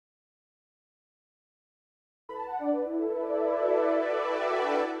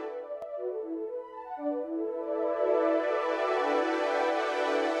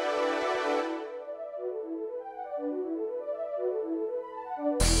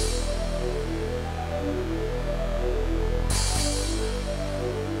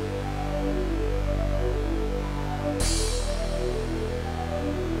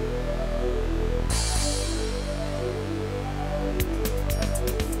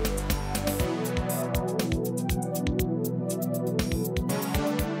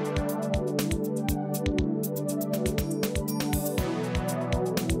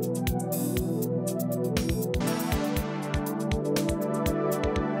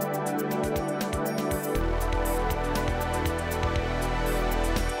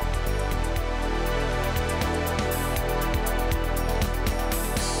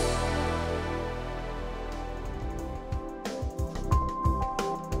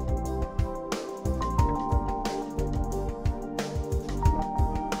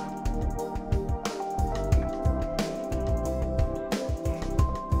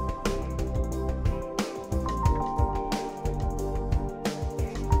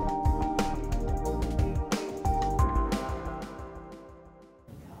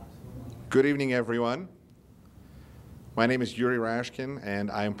Good evening, everyone. My name is Yuri Rashkin,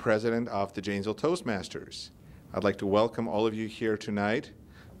 and I am president of the Janesville Toastmasters. I'd like to welcome all of you here tonight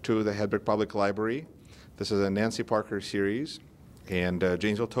to the Hedberg Public Library. This is a Nancy Parker series, and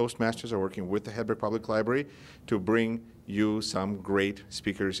Janesville Toastmasters are working with the Hedberg Public Library to bring you some great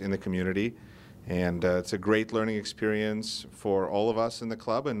speakers in the community. And it's a great learning experience for all of us in the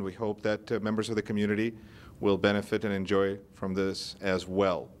club, and we hope that members of the community will benefit and enjoy from this as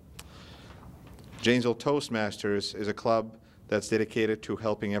well. Janesville Toastmasters is a club that's dedicated to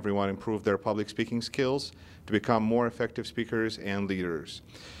helping everyone improve their public speaking skills to become more effective speakers and leaders.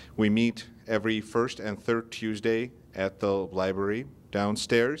 We meet every first and third Tuesday at the library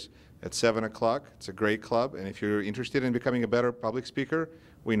downstairs at 7 o'clock. It's a great club, and if you're interested in becoming a better public speaker,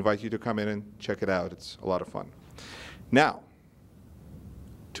 we invite you to come in and check it out. It's a lot of fun. Now,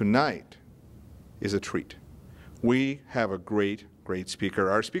 tonight is a treat. We have a great speaker.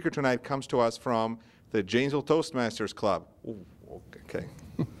 Our speaker tonight comes to us from the Janesville Toastmasters Club, okay,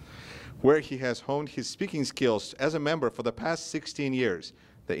 where he has honed his speaking skills as a member for the past 16 years.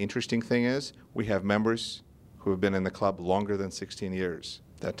 The interesting thing is we have members who have been in the club longer than 16 years.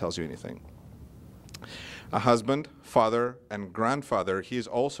 That tells you anything. A husband, father, and grandfather, he is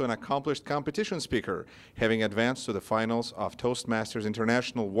also an accomplished competition speaker, having advanced to the finals of Toastmasters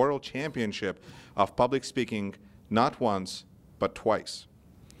International World Championship of Public Speaking not once, but twice.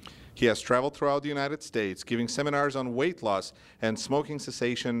 He has traveled throughout the United States, giving seminars on weight loss and smoking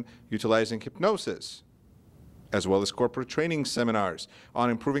cessation utilizing hypnosis, as well as corporate training seminars on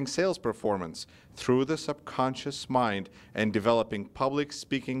improving sales performance through the subconscious mind and developing public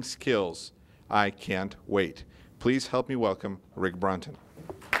speaking skills. I can't wait. Please help me welcome Rick Brunton.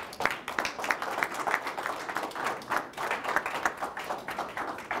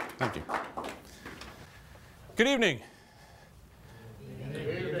 Thank you. Good evening.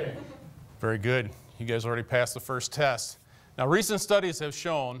 Very good. You guys already passed the first test. Now, recent studies have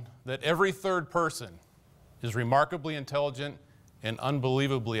shown that every third person is remarkably intelligent and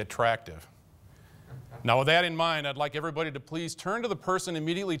unbelievably attractive. Now, with that in mind, I'd like everybody to please turn to the person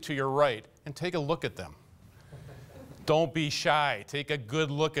immediately to your right and take a look at them. Don't be shy. Take a good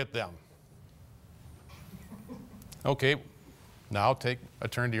look at them. Okay, now take a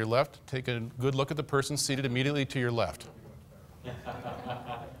turn to your left. Take a good look at the person seated immediately to your left.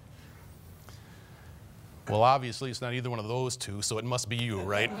 Well, obviously, it's not either one of those two, so it must be you,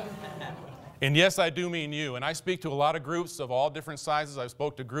 right? And yes, I do mean you. And I speak to a lot of groups of all different sizes. I've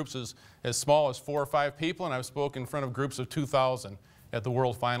spoke to groups as small as 4 or 5 people, and I've spoken in front of groups of 2,000 at the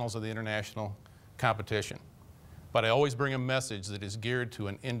World Finals of the international competition. But I always bring a message that is geared to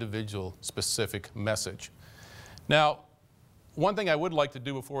an individual specific message. Now, one thing I would like to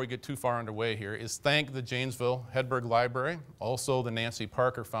do before we get too far underway here is thank the Janesville Hedberg Library, also the Nancy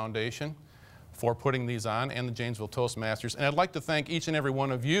Parker Foundation, for putting these on, and the Janesville Toastmasters. And I'd like to thank each and every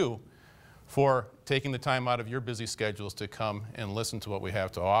one of you for taking the time out of your busy schedules to come and listen to what we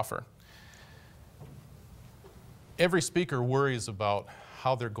have to offer. Every speaker worries about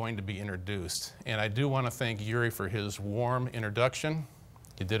how they're going to be introduced. And I do want to thank Yuri for his warm introduction.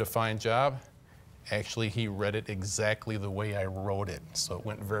 You did a fine job. Actually, he read it exactly the way I wrote it, so it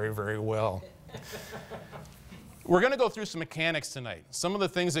went very, very well. We're going to go through some mechanics tonight, some of the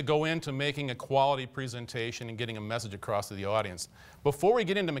things that go into making a quality presentation and getting a message across to the audience. Before we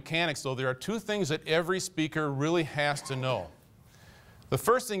get into mechanics, though, there are 2 things that every speaker really has to know. The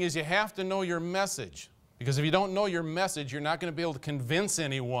first thing is you have to know your message, because if you don't know your message, you're not going to be able to convince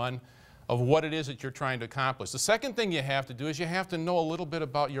anyone of what it is that you're trying to accomplish. The second thing you have to do is you have to know a little bit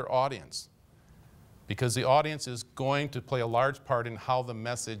about your audience, because the audience is going to play a large part in how the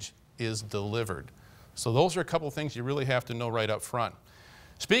message is delivered. So those are a couple of things you really have to know right up front.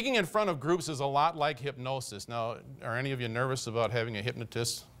 Speaking in front of groups is a lot like hypnosis. Now, are any of you nervous about having a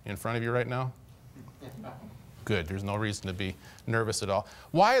hypnotist in front of you right now? Good, there's no reason to be nervous at all.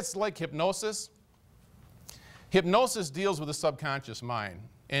 Why it's like hypnosis? Hypnosis deals with the subconscious mind.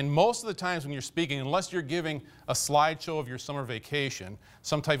 And most of the times when you're speaking, unless you're giving a slideshow of your summer vacation,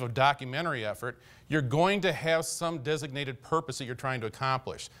 some type of documentary effort, you're going to have some designated purpose that you're trying to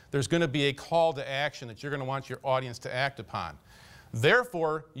accomplish. There's going to be a call to action that you're going to want your audience to act upon.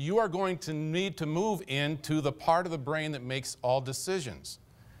 Therefore, you are going to need to move into the part of the brain that makes all decisions.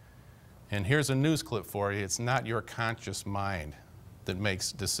 And here's a news clip for you. It's not your conscious mind that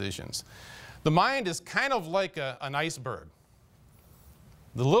makes decisions. The mind is kind of like an iceberg.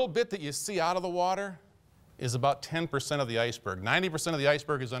 The little bit that you see out of the water is about 10% of the iceberg. 90% of the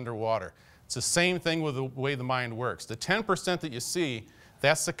iceberg is underwater. It's the same thing with the way the mind works. The 10% that you see,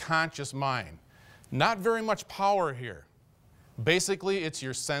 that's the conscious mind. Not very much power here. Basically, it's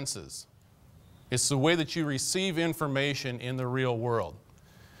your senses. It's the way that you receive information in the real world.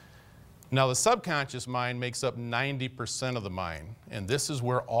 Now, the subconscious mind makes up 90% of the mind, and this is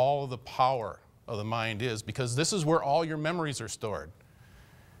where all of the power of the mind is, because this is where all your memories are stored.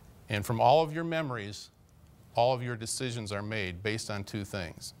 And from all of your memories, all of your decisions are made based on two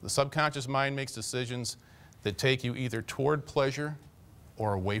things. The subconscious mind makes decisions that take you either toward pleasure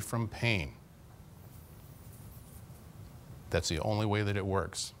or away from pain. That's the only way that it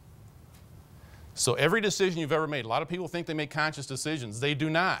works. So every decision you've ever made, a lot of people think they make conscious decisions. They do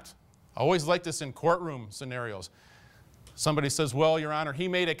not. I always like this in courtroom scenarios. Somebody says, well, Your Honor, he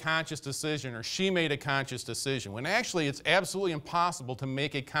made a conscious decision or she made a conscious decision, when actually it's absolutely impossible to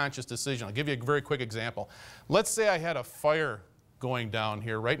make a conscious decision. I'll give you a very quick example. Let's say I had a fire going down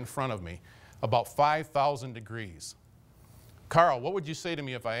here right in front of me, about 5,000 degrees. Carl, what would you say to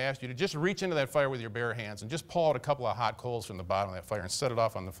me if I asked you to just reach into that fire with your bare hands and just pull out a couple of hot coals from the bottom of that fire and set it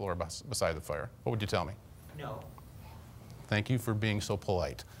off on the floor beside the fire? What would you tell me? No. Thank you for being so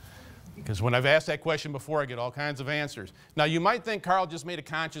polite. Because when I've asked that question before, I get all kinds of answers. Now, you might think Carl just made a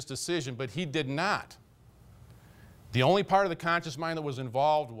conscious decision, but he did not. The only part of the conscious mind that was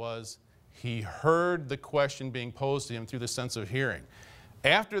involved was he heard the question being posed to him through the sense of hearing.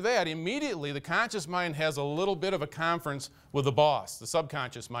 After that, immediately, the conscious mind has a little bit of a conference with the boss, the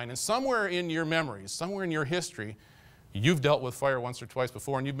subconscious mind, and somewhere in your memories, somewhere in your history, you've dealt with fire once or twice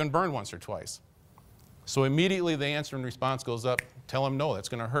before, and you've been burned once or twice. So immediately the answer and response goes up, tell him no, that's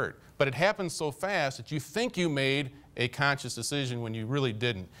going to hurt. But it happens so fast that you think you made a conscious decision when you really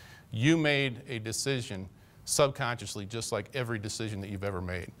didn't. You made a decision subconsciously, just like every decision that you've ever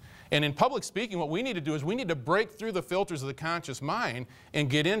made. And in public speaking, what we need to do is we need to break through the filters of the conscious mind and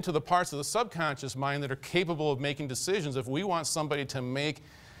get into the parts of the subconscious mind that are capable of making decisions if we want somebody to make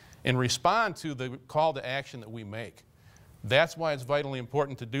and respond to the call to action that we make. That's why it's vitally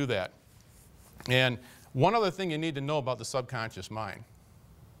important to do that. And one other thing you need to know about the subconscious mind.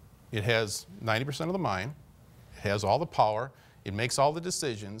 It has 90% of the mind, it has all the power, it makes all the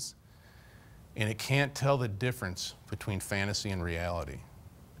decisions, and it can't tell the difference between fantasy and reality.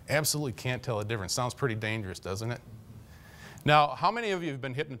 Absolutely can't tell the difference. Sounds pretty dangerous, doesn't it? Now, how many of you have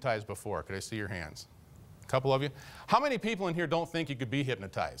been hypnotized before? Could I see your hands? A couple of you? How many people in here don't think you could be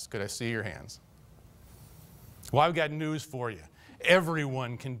hypnotized? Could I see your hands? Well, I've got news for you.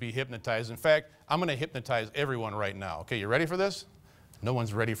 Everyone can be hypnotized. In fact, I'm going to hypnotize everyone right now. Okay, you ready for this? No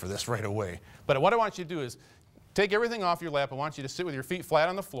one's ready for this right away. But what I want you to do is take everything off your lap. I want you to sit with your feet flat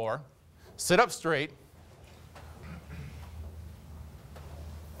on the floor. Sit up straight.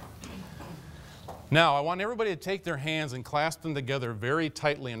 Now, I want everybody to take their hands and clasp them together very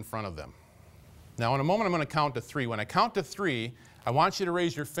tightly in front of them. Now, in a moment, I'm going to count to 3. When I count to 3, I want you to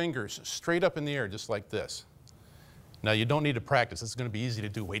raise your fingers straight up in the air, just like this. Now, you don't need to practice. This is going to be easy to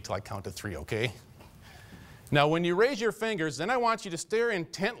do. Wait till I count to 3, okay? Now, when you raise your fingers, then I want you to stare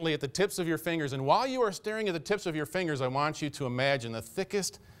intently at the tips of your fingers. And while you are staring at the tips of your fingers, I want you to imagine the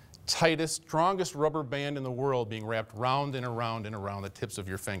thickest, tightest, strongest rubber band in the world being wrapped round and around and around the tips of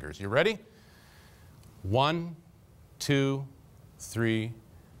your fingers. You ready? 1, 2, 3,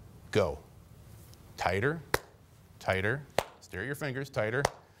 go. Tighter, tighter. Stare at your fingers. Tighter,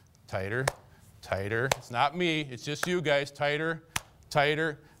 tighter, tighter. It's not me. It's just you guys. Tighter,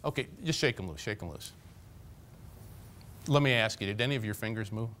 tighter. Okay, just shake them loose. Shake them loose. Let me ask you, did any of your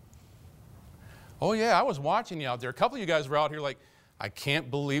fingers move? Oh yeah, I was watching you out there. A couple of you guys were out here like, I can't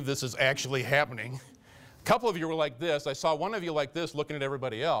believe this is actually happening. A couple of you were like this. I saw one of you like this looking at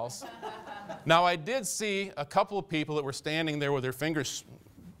everybody else. Now I did see a couple of people that were standing there with their fingers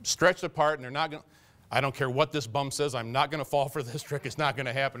stretched apart and they're not going to, I don't care what this bum says, I'm not going to fall for this trick, it's not going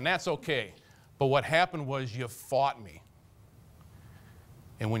to happen. And that's okay. But what happened was you fought me.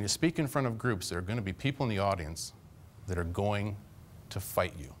 And when you speak in front of groups, there are going to be people in the audience that are going to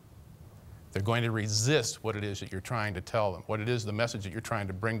fight you. They're going to resist what it is that you're trying to tell them, what it is, the message that you're trying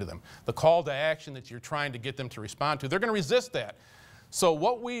to bring to them, the call to action that you're trying to get them to respond to. They're going to resist that. So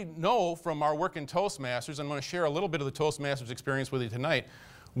what we know from our work in Toastmasters, and I'm going to share a little bit of the Toastmasters experience with you tonight,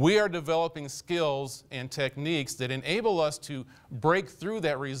 we are developing skills and techniques that enable us to break through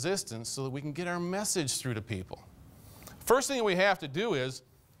that resistance so that we can get our message through to people. First thing we have to do is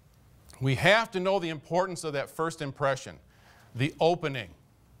we have to know the importance of that first impression. The opening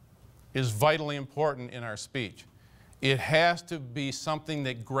is vitally important in our speech. It has to be something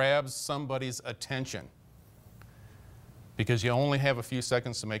that grabs somebody's attention because you only have a few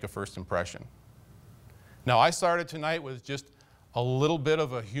seconds to make a first impression. Now, I started tonight with just a little bit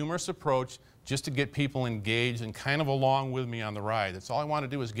of a humorous approach just to get people engaged and kind of along with me on the ride. That's all I want to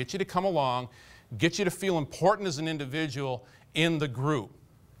do is get you to come along, get you to feel important as an individual in the group.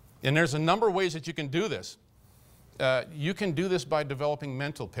 And there's a number of ways that you can do this. You can do this by developing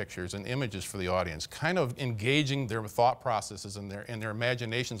mental pictures and images for the audience, kind of engaging their thought processes and their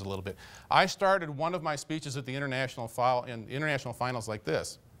imaginations a little bit. I started one of my speeches at the international finals like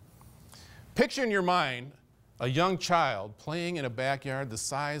this. Picture in your mind a young child playing in a backyard the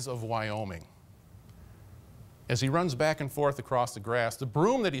size of Wyoming. As he runs back and forth across the grass, the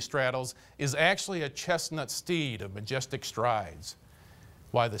broom that he straddles is actually a chestnut steed of majestic strides.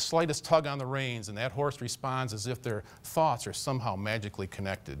 Why, the slightest tug on the reins and that horse responds as if their thoughts are somehow magically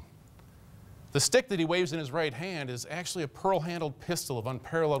connected. The stick that he waves in his right hand is actually a pearl-handled pistol of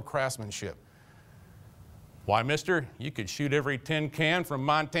unparalleled craftsmanship. Why, mister, you could shoot every tin can from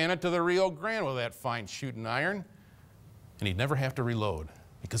Montana to the Rio Grande with that fine shooting iron. And he'd never have to reload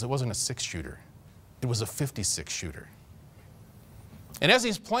because it wasn't a 6-shooter. It was a 56-shooter. And as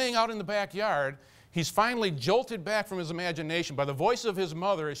he's playing out in the backyard, he's finally jolted back from his imagination by the voice of his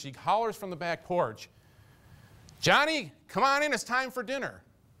mother as she hollers from the back porch, "Johnny, come on in, it's time for dinner."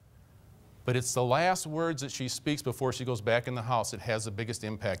 But it's the last words that she speaks before she goes back in the house that has the biggest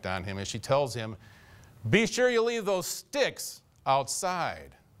impact on him, as she tells him, "Be sure you leave those sticks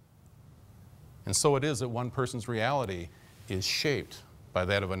outside." And so it is that one person's reality is shaped by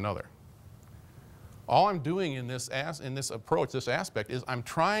that of another. All I'm doing in this approach, this aspect, is I'm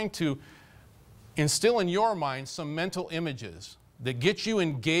trying to instill in your mind some mental images that get you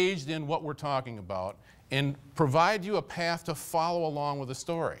engaged in what we're talking about and provide you a path to follow along with the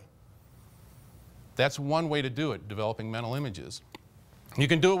story. That's one way to do it, developing mental images. You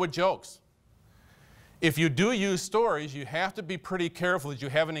can do it with jokes. If you do use stories, you have to be pretty careful that you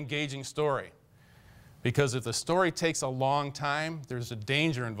have an engaging story. Because if the story takes a long time, there's a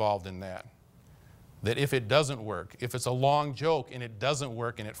danger involved in that. That if it doesn't work, if it's a long joke and it doesn't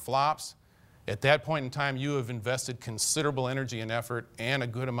work and it flops, at that point in time you have invested considerable energy and effort and a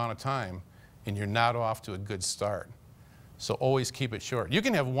good amount of time, and you're not off to a good start. So always keep it short. You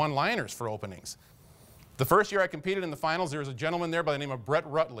can have one-liners for openings. The first year I competed in the finals, there was a gentleman there by the name of Brett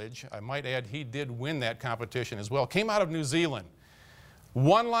Rutledge. I might add he did win that competition as well. Came out of New Zealand.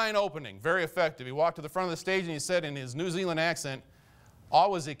 One-line opening, very effective. He walked to the front of the stage and he said in his New Zealand accent,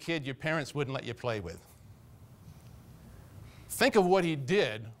 "Always a kid your parents wouldn't let you play with." Think of what he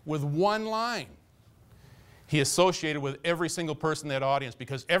did with one line. He associated with every single person in that audience,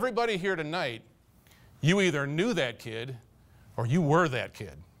 because everybody here tonight, you either knew that kid or you were that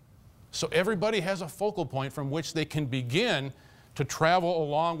kid. So everybody has a focal point from which they can begin to travel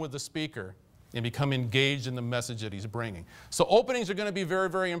along with the speaker and become engaged in the message that he's bringing. So openings are going to be very,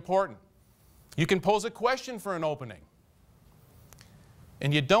 very important. You can pose a question for an opening.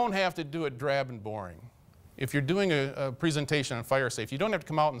 And you don't have to do it drab and boring. If you're doing a presentation on fire safety, you don't have to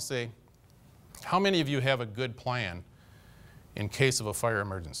come out and say, "How many of you have a good plan in case of a fire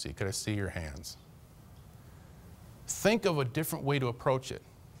emergency? Could I see your hands?" Think of a different way to approach it.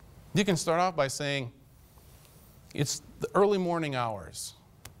 You can start off by saying, "It's the early morning hours.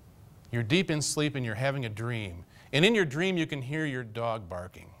 You're deep in sleep and you're having a dream. And in your dream you can hear your dog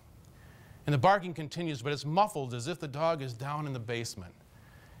barking. And the barking continues, but it's muffled as if the dog is down in the basement.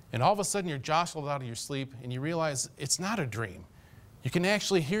 And all of a sudden you're jostled out of your sleep and you realize it's not a dream. You can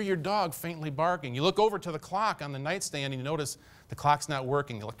actually hear your dog faintly barking. You look over to the clock on the nightstand and you notice the clock's not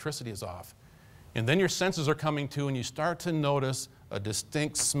working, the electricity is off. And then your senses are coming to and you start to notice a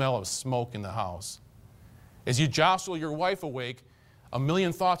distinct smell of smoke in the house. As you jostle your wife awake, a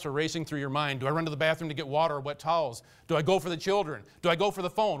million thoughts are racing through your mind. Do I run to the bathroom to get water or wet towels? Do I go for the children? Do I go for the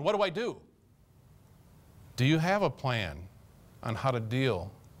phone? What do I do? Do you have a plan on how to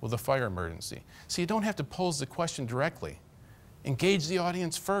deal with a fire emergency? So you don't have to pose the question directly. Engage the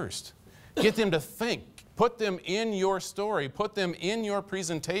audience first. Get them to think. Put them in your story. Put them in your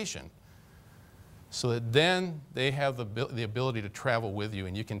presentation, so that then they have the ability to travel with you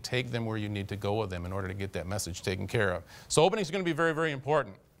and you can take them where you need to go with them in order to get that message taken care of. So openings are going to be very, very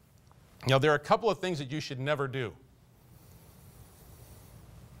important. Now, there are a couple of things that you should never do.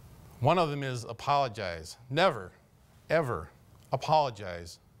 One of them is apologize. Never, ever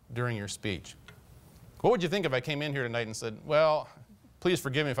apologize during your speech. What would you think if I came in here tonight and said, "Well, please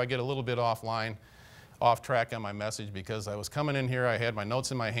forgive me if I get a little bit offline, off track on my message, because I was coming in here, I had my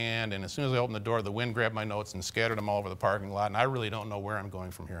notes in my hand, and as soon as I opened the door, the wind grabbed my notes and scattered them all over the parking lot, and I really don't know where I'm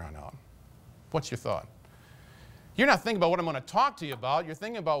going from here on out." What's your thought? You're not thinking about what I'm going to talk to you about. You're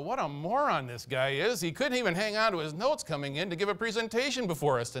thinking about what a moron this guy is. He couldn't even hang on to his notes coming in to give a presentation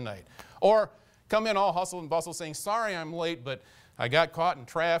before us tonight. Or come in all hustle and bustle saying, "Sorry I'm late, but I got caught in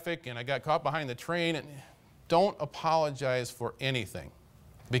traffic and I got caught behind the train." And don't apologize for anything.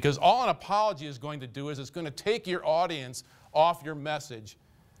 Because all an apology is going to do is it's going to take your audience off your message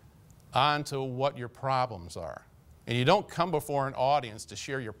onto what your problems are. And you don't come before an audience to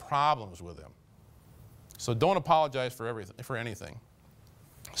share your problems with them. So don't apologize for anything.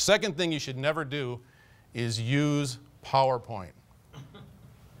 Second thing you should never do is use PowerPoint.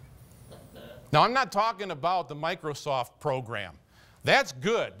 Now, I'm not talking about the Microsoft program. That's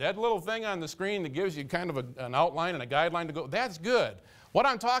good. That little thing on the screen that gives you kind of an outline and a guideline to go, that's good. What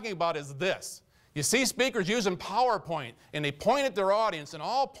I'm talking about is this. You see speakers using PowerPoint, and they point at their audience, and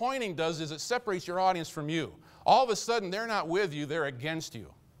all pointing does is it separates your audience from you. All of a sudden, they're not with you, they're against you.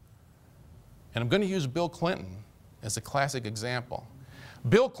 And I'm going to use Bill Clinton as a classic example.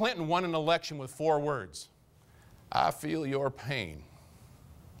 Bill Clinton won an election with 4 words. I feel your pain.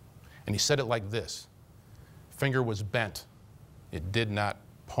 And he said it like this. Finger was bent. It did not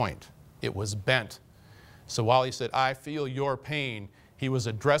point. It was bent. So while he said, I feel your pain, he was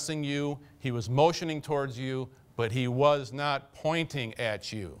addressing you, he was motioning towards you, but he was not pointing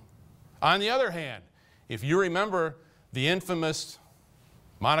at you. On the other hand, if you remember the infamous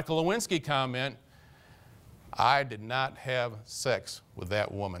Monica Lewinsky comment, I did not have sex with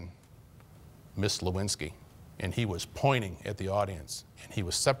that woman, Miss Lewinsky. And he was pointing at the audience, and he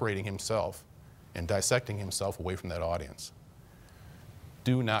was separating himself and dissecting himself away from that audience.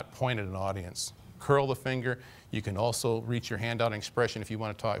 Do not point at an audience. Curl the finger. You can also reach your hand out in expression if you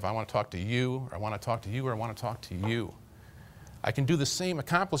want to talk. If I want to talk to you, or I want to talk to you, or I want to talk to you. I can do the same,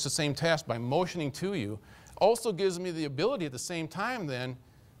 accomplish the same task by motioning to you. Also gives me the ability at the same time then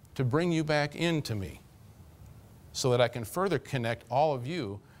to bring you back into me so that I can further connect all of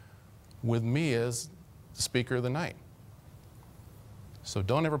you with me as the speaker of the night. So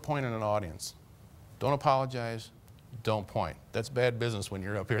don't ever point at an audience. Don't apologize. Don't point. That's bad business when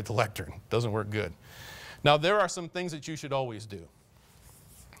you're up here at the lectern. Doesn't work good. Now, there are some things that you should always do.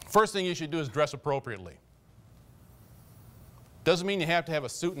 First thing you should do is dress appropriately. Doesn't mean you have to have a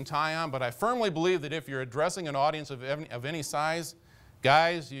suit and tie on, but I firmly believe that if you're addressing an audience of any size,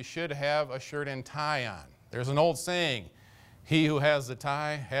 guys, you should have a shirt and tie on. There's an old saying, he who has the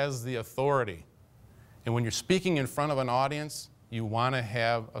tie has the authority. And when you're speaking in front of an audience, you want to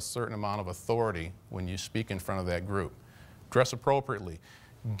have a certain amount of authority when you speak in front of that group. Dress appropriately.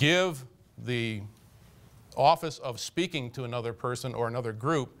 Give the office of speaking to another person or another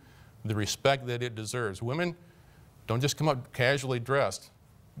group the respect that it deserves. Women, don't just come up casually dressed.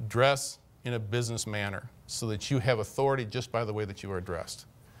 Dress in a business manner so that you have authority just by the way that you are dressed.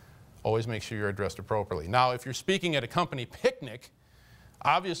 Always make sure you're dressed appropriately. Now, if you're speaking at a company picnic,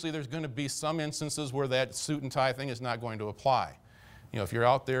 obviously there's going to be some instances where that suit and tie thing is not going to apply. You know, if you're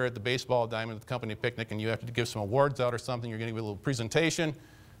out there at the baseball diamond at the company picnic and you have to give some awards out or something, you're going to give a little presentation,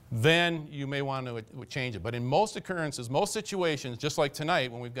 then you may want to change it. But in most occurrences, most situations, just like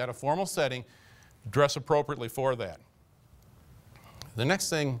tonight when we've got a formal setting, dress appropriately for that. The next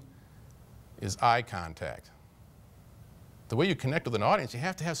thing is eye contact. The way you connect with an audience, you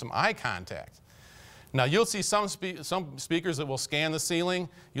have to have some eye contact. Now, you'll see some speakers that will scan the ceiling.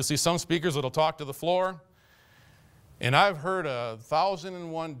 You'll see some speakers that will talk to the floor. And I've heard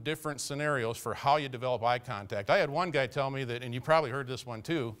 1,001 different scenarios for how you develop eye contact. I had one guy tell me that, and you probably heard this one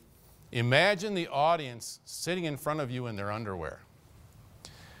too, imagine the audience sitting in front of you in their underwear.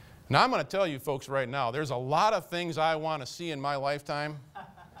 Now, I'm going to tell you folks right now, there's a lot of things I want to see in my lifetime,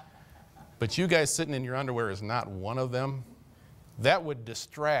 but you guys sitting in your underwear is not one of them. That would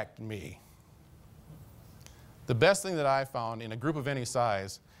distract me. The best thing that I found in a group of any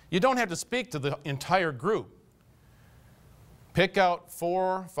size, you don't have to speak to the entire group. Pick out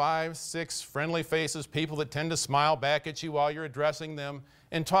 4, 5, 6 friendly faces, people that tend to smile back at you while you're addressing them,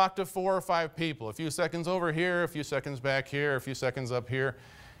 and talk to 4 or 5 people. A few seconds over here, a few seconds back here, a few seconds up here.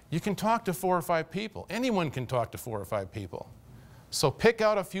 You can talk to 4 or 5 people. Anyone can talk to 4 or 5 people. So pick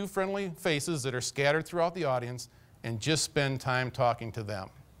out a few friendly faces that are scattered throughout the audience and just spend time talking to them.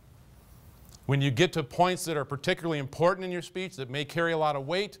 When you get to points that are particularly important in your speech that may carry a lot of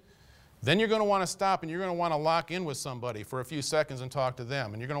weight, then you're going to want to stop and you're going to want to lock in with somebody for a few seconds and talk to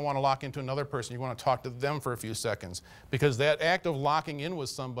them. And you're going to want to lock into another person. You want to talk to them for a few seconds. Because that act of locking in with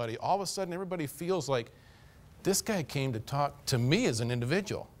somebody, all of a sudden everybody feels like this guy came to talk to me as an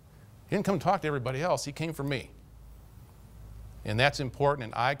individual. He didn't come to talk to everybody else. He came for me. And that's important,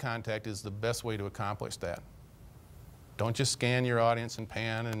 and eye contact is the best way to accomplish that. Don't just scan your audience and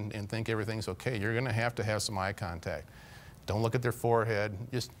pan and think everything's okay. You're going to have some eye contact. Don't look at their forehead.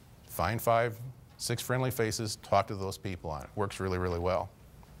 Just find 5, 6 friendly faces, talk to those people on it. Works really, really well.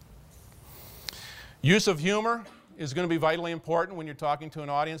 Use of humor is going to be vitally important when you're talking to an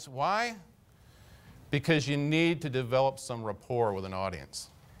audience. Why? Because you need to develop some rapport with an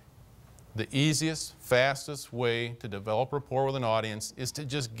audience. The easiest, fastest way to develop rapport with an audience is to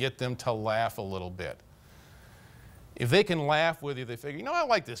just get them to laugh a little bit. If they can laugh with you, they figure, you know, I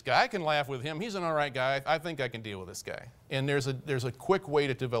like this guy. I can laugh with him. He's an all right guy. I think I can deal with this guy. And there's a quick way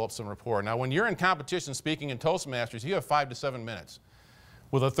to develop some rapport. Now, when you're in competition speaking in Toastmasters, you have 5 to 7 minutes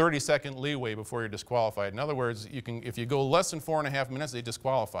with a 30-second leeway before you're disqualified. In other words, if you go less than 4.5 minutes, they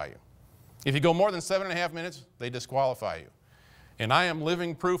disqualify you. If you go more than 7.5 minutes, they disqualify you. And I am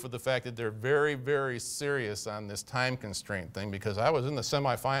living proof of the fact that they're very, very serious on this time constraint thing, because I was in the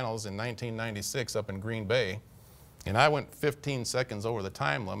semifinals in 1996 up in Green Bay, and I went 15 seconds over the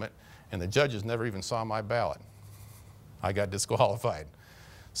time limit, and the judges never even saw my ballot. I got disqualified.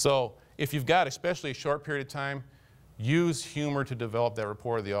 So if you've got especially a short period of time, use humor to develop that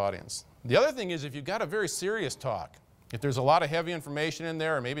rapport with the audience. The other thing is, if you've got a very serious talk, if there's a lot of heavy information in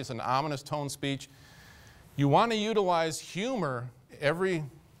there, or maybe it's an ominous tone speech, you want to utilize humor every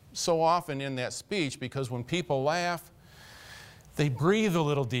so often in that speech, because when people laugh, they breathe a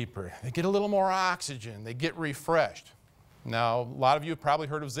little deeper. They get a little more oxygen. They get refreshed. Now, a lot of you have probably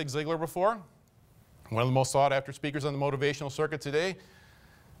heard of Zig Ziglar before, one of the most sought-after speakers on the motivational circuit today.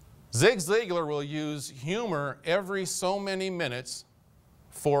 Zig Ziglar will use humor every so many minutes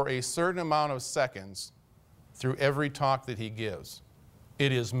for a certain amount of seconds through every talk that he gives.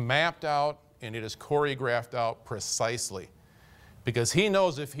 It is mapped out and it is choreographed out precisely, because he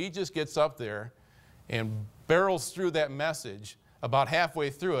knows if he just gets up there and barrels through that message, about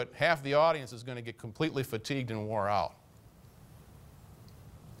halfway through it, half the audience is going to get completely fatigued and wore out.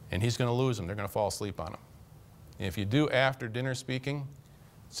 And he's going to lose them. They're going to fall asleep on him. And if you do after dinner speaking,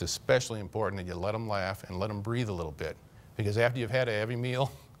 it's especially important that you let them laugh and let them breathe a little bit, because after you've had a heavy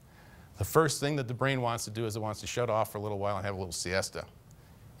meal, the first thing that the brain wants to do is it wants to shut off for a little while and have a little siesta.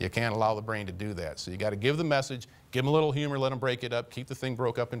 You can't allow the brain to do that. So you got to give the message, give them a little humor, let them break it up, keep the thing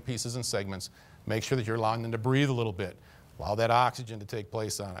broke up in pieces and segments, make sure that you're allowing them to breathe a little bit, allow that oxygen to take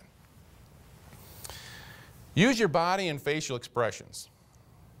place on it. Use your body and facial expressions.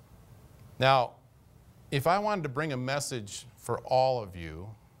 Now, if I wanted to bring a message for all of you,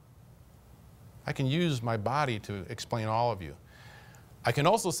 I can use my body to explain all of you. I can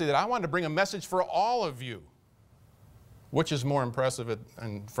also say that I wanted to bring a message for all of you. Which is more impressive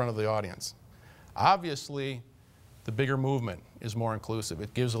in front of the audience? Obviously, the bigger movement is more inclusive.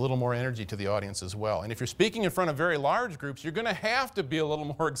 It gives a little more energy to the audience as well. And if you're speaking in front of very large groups, you're going to have to be a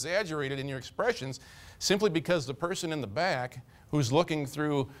little more exaggerated in your expressions, simply because the person in the back who's looking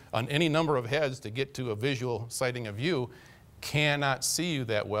through on any number of heads to get to a visual sighting of you cannot see you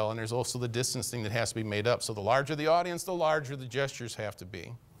that well. And there's also the distancing that has to be made up. So the larger the audience, the larger the gestures have to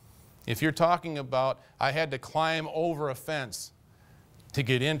be. If you're talking about, I had to climb over a fence to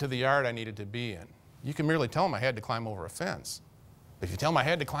get into the yard I needed to be in, you can merely tell them I had to climb over a fence. If you tell them I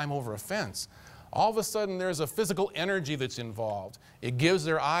had to climb over a fence, all of a sudden there's a physical energy that's involved. It gives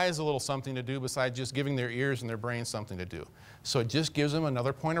their eyes a little something to do besides just giving their ears and their brain something to do. So it just gives them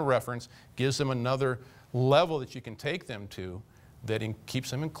another point of reference, gives them another level that you can take them to that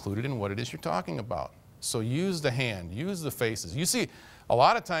keeps them included in what it is you're talking about. So use the hand, use the faces. You see, a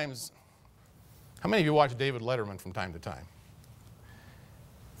lot of times, how many of you watch David Letterman from time to time?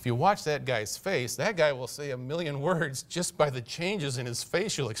 If you watch that guy's face, that guy will say a million words just by the changes in his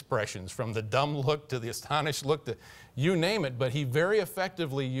facial expressions, from the dumb look to the astonished look to you name it, but he very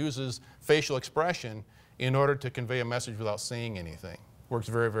effectively uses facial expression in order to convey a message without saying anything. Works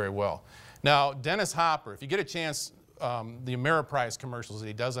very, very well. Now, Dennis Hopper, if you get a chance, the Ameriprise commercials that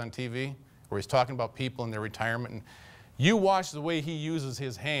he does on TV, where he's talking about people in their retirement, and you watch the way he uses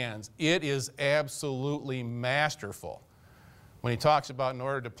his hands, it is absolutely masterful. When he talks about, in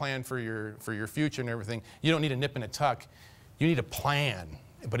order to plan for your future and everything, you don't need a nip and a tuck, you need a plan.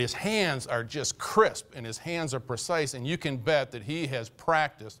 But his hands are just crisp and his hands are precise, and you can bet that he has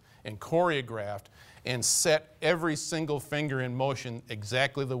practiced and choreographed and set every single finger in motion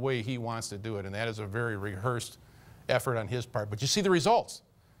exactly the way he wants to do it. And that is a very rehearsed effort on his part. But you see the results,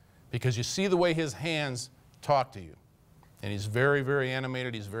 because you see the way his hands talk to you. And he's very, very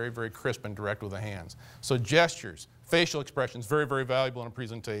animated. He's very, very crisp and direct with the hands. So gestures, facial expressions, very, very valuable in a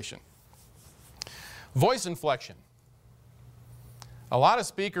presentation. Voice inflection. A lot of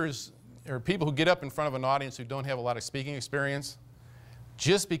speakers, or people who get up in front of an audience who don't have a lot of speaking experience,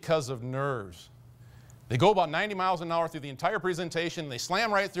 just because of nerves, they go about 90 miles an hour through the entire presentation, and they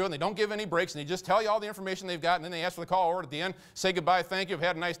slam right through it, and they don't give any breaks, and they just tell you all the information they've got, and then they ask for the call over at the end, say goodbye, thank you, I've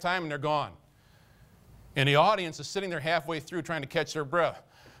had a nice time, and they're gone. And the audience is sitting there halfway through trying to catch their breath.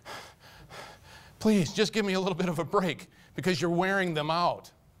 Please, just give me a little bit of a break, because you're wearing them out.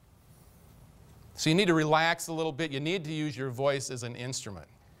 So you need to relax a little bit. You need to use your voice as an instrument.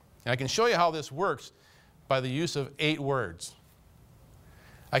 And I can show you how this works by the use of 8 words.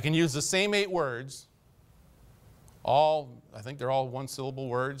 I can use the same 8 words, I think they're all one-syllable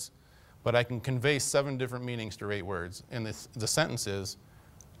words, but I can convey 7 different meanings through 8 words. And the sentence is,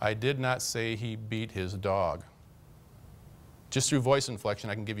 I did not say he beat his dog. Just through voice inflection,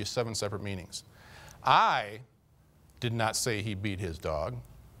 I can give you 7 separate meanings. I did not say he beat his dog.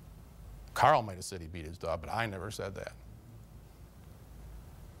 Carl might have said he beat his dog, but I never said that.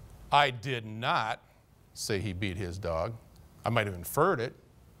 I did not say he beat his dog. I might have inferred it,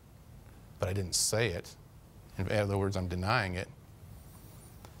 but I didn't say it. In other words, I'm denying it.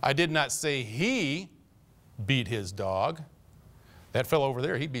 I did not say he beat his dog. That fellow over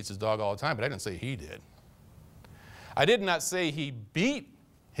there, he beats his dog all the time, but I didn't say he did. I did not say he beat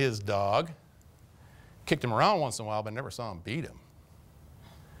his dog. Kicked him around once in a while, but I never saw him beat him.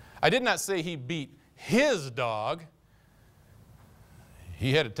 I did not say he beat his dog.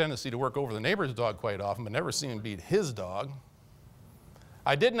 He had a tendency to work over the neighbor's dog quite often, but never seen him beat his dog.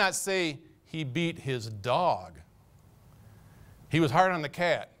 I did not say he beat his dog. He was hard on the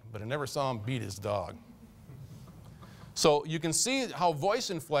cat, but I never saw him beat his dog. So you can see how voice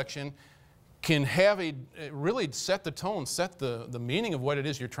inflection can have really set the tone, set the meaning of what it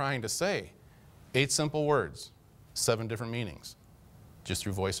is you're trying to say. 8 simple words, 7 different meanings, just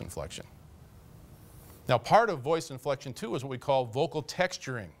through voice inflection. Now, part of voice inflection, too, is what we call vocal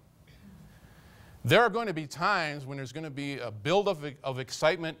texturing. There are going to be times when there's going to be a buildup of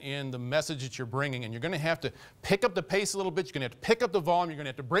excitement in the message that you're bringing, and you're going to have to pick up the pace a little bit. You're going to have to pick up the volume. You're going to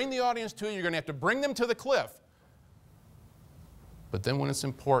have to bring the audience to you. You're going to have to bring them to the cliff. But then when it's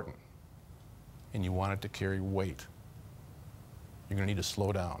important and you want it to carry weight, you're going to need to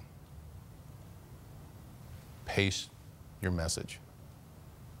slow down. Pace your message.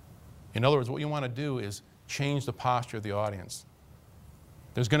 In other words, what you want to do is change the posture of the audience.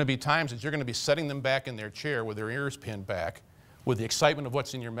 There's going to be times that you're going to be setting them back in their chair with their ears pinned back with the excitement of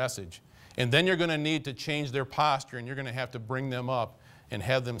what's in your message. And then you're going to need to change their posture, and you're going to have to bring them up and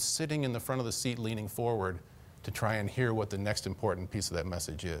have them sitting in the front of the seat leaning forward to try and hear what the next important piece of that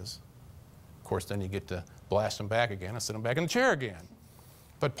message is. Of course, then you get to blast them back again and sit them back in the chair again.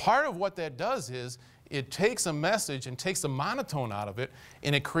 But part of what that does is it takes a message and takes the monotone out of it,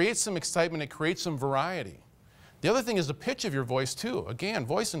 and it creates some excitement, it creates some variety. The other thing is the pitch of your voice too. Again,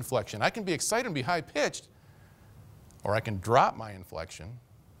 voice inflection. I can be excited and be high-pitched, or I can drop my inflection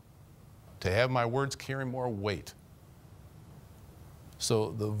to have my words carry more weight.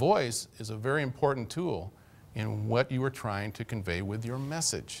 So the voice is a very important tool in what you are trying to convey with your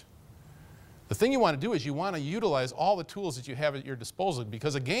message. The thing you want to do is you want to utilize all the tools that you have at your disposal,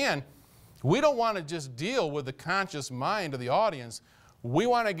 because again, we don't want to just deal with the conscious mind of the audience. We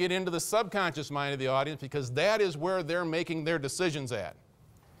want to get into the subconscious mind of the audience, because that is where they're making their decisions at.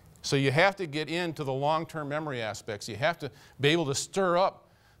 So you have to get into the long-term memory aspects. You have to be able to stir up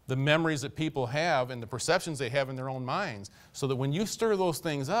the memories that people have and the perceptions they have in their own minds, so that when you stir those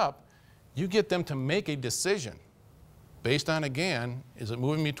things up, you get them to make a decision based on, again, is it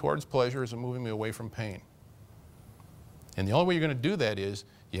moving me towards pleasure, is it moving me away from pain? And the only way you're going to do that is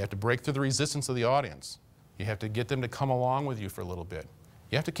you have to break through the resistance of the audience. You have to get them to come along with you for a little bit.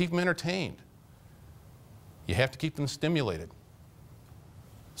 You have to keep them entertained. You have to keep them stimulated,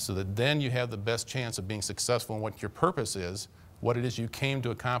 so that then you have the best chance of being successful in what your purpose is, what it is you came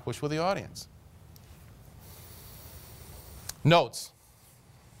to accomplish with the audience. Notes.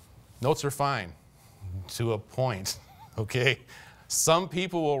 Notes are fine to a point, okay? Some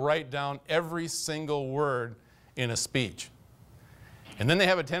people will write down every single word in a speech, and then they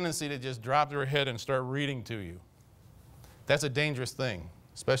have a tendency to just drop their head and start reading to you. That's a dangerous thing,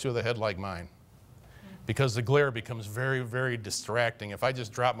 especially with a head like mine, because the glare becomes very, very distracting. If I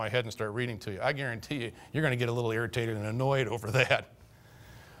just drop my head and start reading to you, I guarantee you, you're going to get a little irritated and annoyed over that.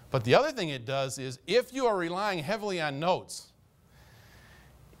 But the other thing it does is, if you are relying heavily on notes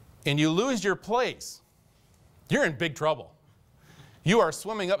and you lose your place, you're in big trouble. You are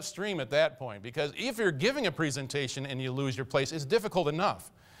swimming upstream at that point, because if you're giving a presentation and you lose your place, it's difficult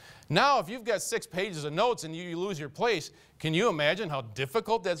enough. Now, if you've got 6 pages of notes and you lose your place, can you imagine how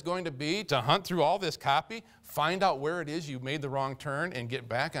difficult that's going to be to hunt through all this copy, find out where it is you made the wrong turn, and get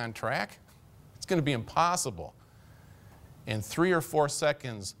back on track? It's going to be impossible. And 3 or 4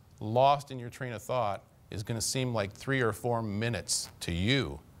 seconds lost in your train of thought is going to seem like 3 or 4 minutes to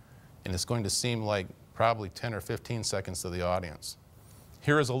you, and it's going to seem like probably 10 or 15 seconds to the audience.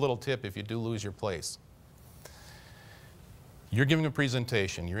 Here is a little tip if you do lose your place. You're giving a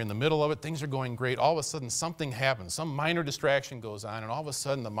presentation, you're in the middle of it, things are going great, all of a sudden something happens, some minor distraction goes on, and all of a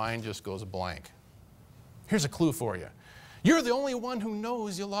sudden the mind just goes blank. Here's a clue for you. You're the only one who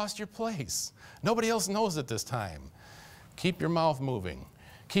knows you lost your place. Nobody else knows at this time. Keep your mouth moving.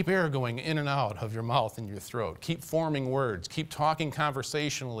 Keep air going in and out of your mouth and your throat. Keep forming words. Keep talking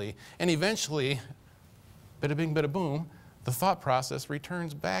conversationally. And eventually, bada bing, bada boom, the thought process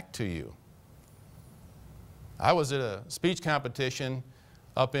returns back to you. I was at a speech competition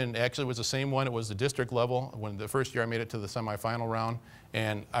up in, actually it was the same one, it was the district level, when the first year I made it to the semifinal round.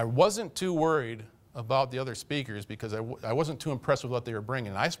 And I wasn't too worried about the other speakers because I wasn't too impressed with what they were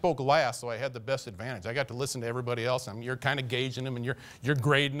bringing. I spoke last, so I had the best advantage. I got to listen to everybody else, and you're kind of gauging them, and you're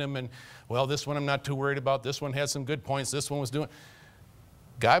grading them, and, well, this one I'm not too worried about. This one had some good points. This one was doing.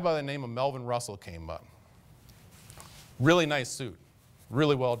 Guy by the name of Melvin Russell came up. Really nice suit,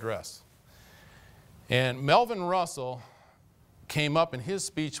 really well dressed. And Melvin Russell came up, and his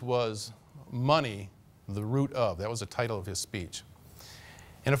speech was Money, the Root of. That was the title of his speech.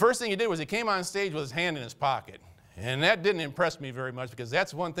 And the first thing he did was he came on stage with his hand in his pocket. And that didn't impress me very much because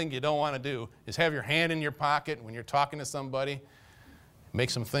that's one thing you don't want to do is have your hand in your pocket when you're talking to somebody. It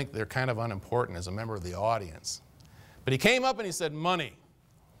makes them think they're kind of unimportant as a member of the audience. But he came up and he said, money,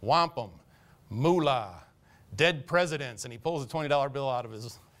 wampum, moolah, dead presidents. And he pulls a $20 bill out of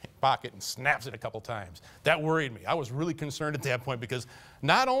his pocket and snaps it a couple times. That worried me. I was really concerned at that point because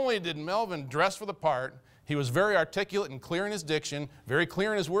not only did Melvin dress for the part, he was very articulate and clear in his diction, very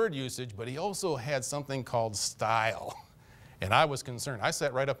clear in his word usage, but he also had something called style. And I was concerned. I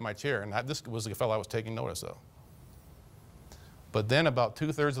sat right up in my chair, and this was the fellow I was taking notice of. But then about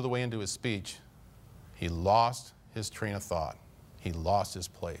 2/3 of the way into his speech, he lost his train of thought. He lost his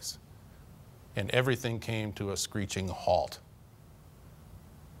place. And everything came to a screeching halt.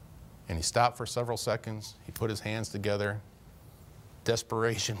 And he stopped for several seconds. He put his hands together.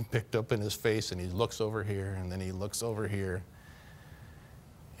 Desperation picked up in his face, and he looks over here, and then he looks over here.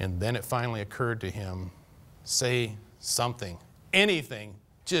 And then it finally occurred to him, say something, anything,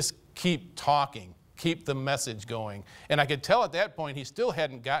 just keep talking, keep the message going. And I could tell at that point he still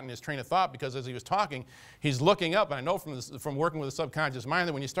hadn't gotten his train of thought because as he was talking, he's looking up, and I know from working with the subconscious mind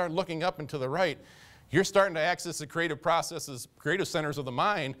that when you start looking up and to the right, you're starting to access the creative processes, creative centers of the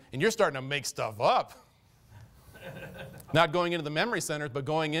mind, and you're starting to make stuff up. Not going into the memory centers, but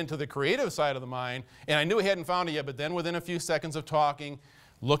going into the creative side of the mind. And I knew he hadn't found it yet, but then within a few seconds of talking,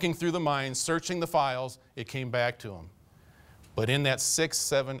 looking through the mind, searching the files, it came back to him. But in that 6,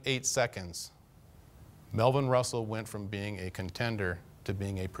 7, 8 seconds, Melvin Russell went from being a contender to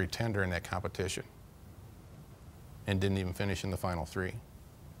being a pretender in that competition and didn't even finish in the final 3.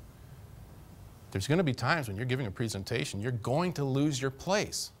 There's going to be times when you're giving a presentation, you're going to lose your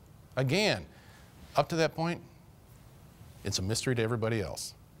place. Again, up to that point, it's a mystery to everybody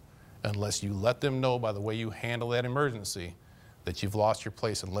else, unless you let them know by the way you handle that emergency that you've lost your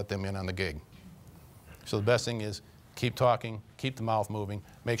place and let them in on the gig. So the best thing is keep talking, keep the mouth moving,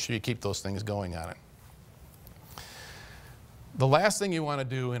 make sure you keep those things going on it. The last thing you want to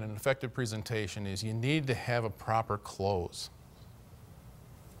do in an effective presentation is you need to have a proper close.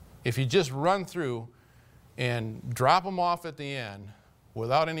 If you just run through and drop them off at the end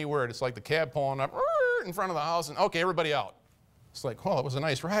without any word, it's like the cab pulling up in front of the house and, okay, everybody out. It's like, well, it was a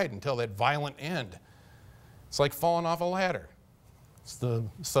nice ride until that violent end. It's like falling off a ladder. It's the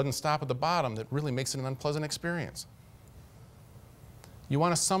sudden stop at the bottom that really makes it an unpleasant experience. You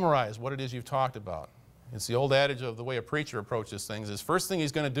want to summarize what it is you've talked about. It's the old adage of the way a preacher approaches things is first thing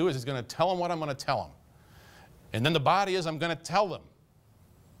he's going to do is he's going to tell them what I'm going to tell them. And then the body is I'm going to tell them.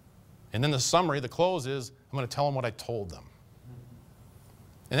 And then the summary, the close is I'm going to tell them what I told them.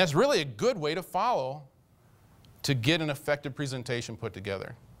 And that's really a good way to follow to get an effective presentation put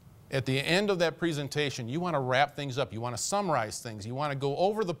together. At the end of that presentation, you want to wrap things up. You want to summarize things. You want to go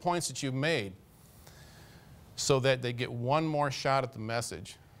over the points that you've made so that they get one more shot at the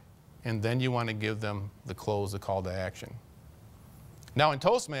message. And then you want to give them the close, the call to action. Now in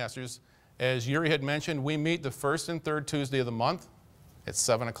Toastmasters, as Yuri had mentioned, we meet the first and third Tuesday of the month at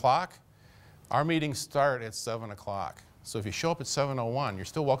 7 o'clock. Our meetings start at 7 o'clock. So if you show up at 7:01, you're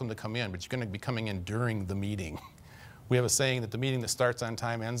still welcome to come in, but you're going to be coming in during the meeting. We have a saying that the meeting that starts on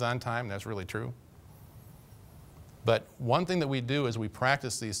time ends on time. That's really true. But one thing that we do is we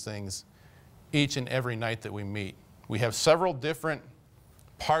practice these things each and every night that we meet. We have several different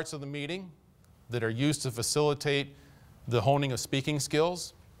parts of the meeting that are used to facilitate the honing of speaking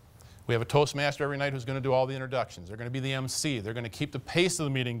skills. We have a Toastmaster every night who's going to do all the introductions. They're going to be the MC. They're going to keep the pace of the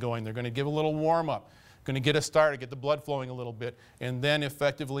meeting going. They're going to give a little warm-up, going to get us started, get the blood flowing a little bit, and then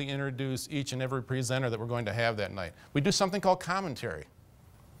effectively introduce each and every presenter that we're going to have that night. We do something called commentary.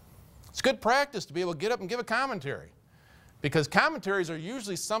 It's good practice to be able to get up and give a commentary, because commentaries are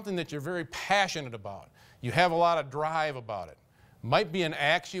usually something that you're very passionate about. You have a lot of drive about it. Might be an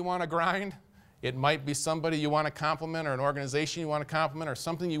axe you want to grind. It might be somebody you want to compliment or an organization you want to compliment or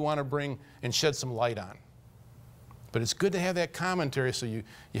something you want to bring and shed some light on. But it's good to have that commentary so you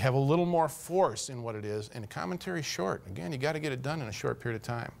have a little more force in what it is, and the commentary is short. Again, you got to get it done in a short period of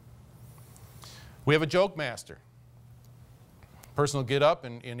time. We have a joke master. Person will get up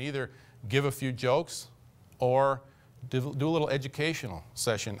and either give a few jokes or do a little educational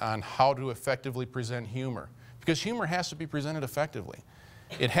session on how to effectively present humor. Because humor has to be presented effectively.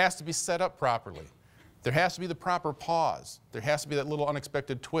 It has to be set up properly. There has to be the proper pause. There has to be that little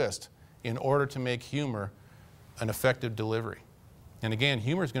unexpected twist in order to make humor an effective delivery. And again,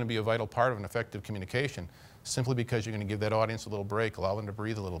 humor is going to be a vital part of an effective communication simply because you're going to give that audience a little break, allow them to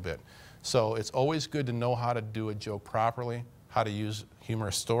breathe a little bit. So it's always good to know how to do a joke properly, how to use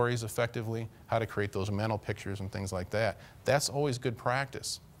humorous stories effectively, how to create those mental pictures and things like that. That's always good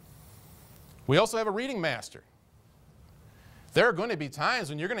practice. We also have a reading master. There are going to be times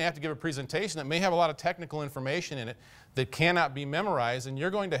when you're going to have to give a presentation that may have a lot of technical information in it that cannot be memorized, and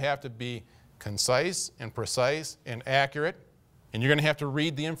you're going to have to be concise and precise and accurate, and you're going to have to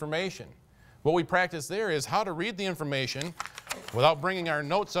read the information. What we practice there is how to read the information without bringing our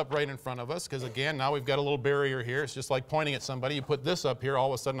notes up right in front of us, because again, now we've got a little barrier here. It's just like pointing at somebody. You put this up here, all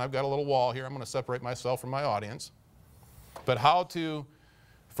of a sudden I've got a little wall here. I'm going to separate myself from my audience. But how to,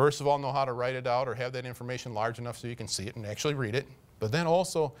 first of all, know how to write it out or have that information large enough so you can see it and actually read it. But then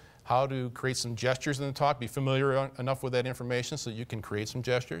also how to create some gestures in the talk, be familiar enough with that information so you can create some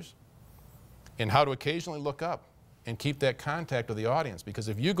gestures. And how to occasionally look up and keep that contact with the audience. Because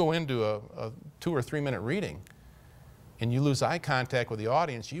if you go into a 2 or 3 minute reading and you lose eye contact with the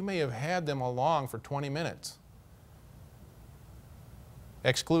audience, you may have had them along for 20 minutes.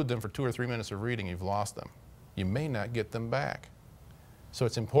 Exclude them for 2 or 3 minutes of reading, you've lost them. You may not get them back. So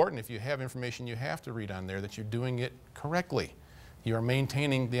it's important, if you have information you have to read on there, that you're doing it correctly. You are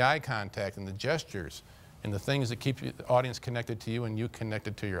maintaining the eye contact and the gestures and the things that keep the audience connected to you and you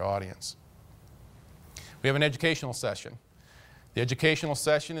connected to your audience. We have an educational session. The educational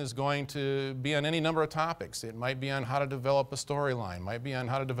session is going to be on any number of topics. It might be on how to develop a storyline, might be on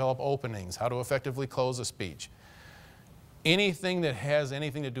how to develop openings, how to effectively close a speech. Anything that has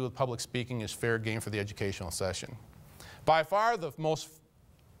anything to do with public speaking is fair game for the educational session. By far the most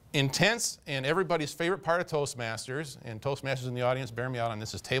intense and everybody's favorite part of Toastmasters, and Toastmasters in the audience, bear me out on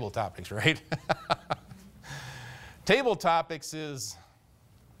this, is table topics, right? Table topics is,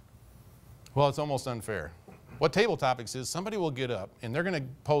 well, it's almost unfair. What table topics is, somebody will get up and they're going to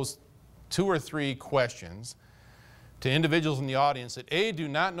pose 2 or 3 questions to individuals in the audience that A, do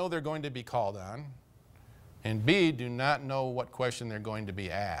not know they're going to be called on, and B, do not know what question they're going to be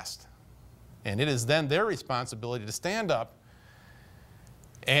asked. And it is then their responsibility to stand up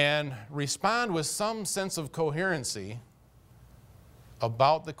and respond with some sense of coherency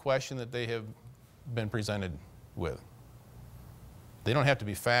about the question that they have been presented with. They don't have to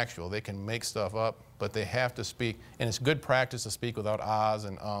be factual. They can make stuff up, but they have to speak. And it's good practice to speak without ahs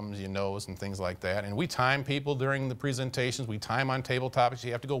and ums, you knows, and things like that. And we time people during the presentations. We time on table topics.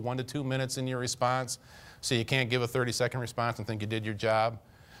 You have to go 1 to 2 minutes in your response. So you can't give a 30-second response and think you did your job.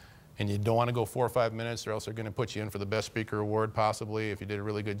 And you don't want to go 4 or 5 minutes, or else they're going to put you in for the Best Speaker Award, possibly, if you did a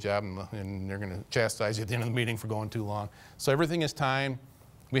really good job, and they're going to chastise you at the end of the meeting for going too long. So everything is timed.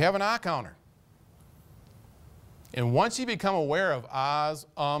 We have an ah counter. And once you become aware of ahs,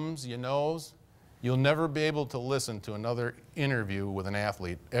 ums, you knows, you'll never be able to listen to another interview with an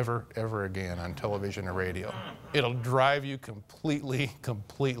athlete ever again on television or radio. It'll drive you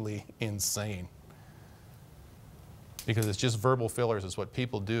completely insane. Because it's just verbal fillers. It's what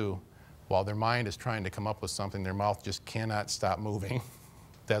people do while their mind is trying to come up with something. Their mouth just cannot stop moving.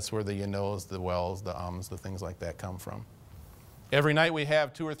 That's where the you knows, the wells, the ums, the things like that come from. Every night we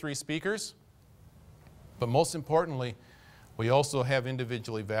have 2 or 3 speakers. But most importantly, we also have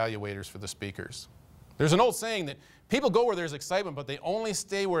individual evaluators for the speakers. There's an old saying that people go where there's excitement, but they only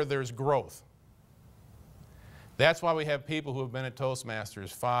stay where there's growth. That's why we have people who have been at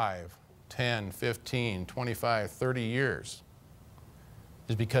Toastmasters 5, 10, 15, 25, 30 years.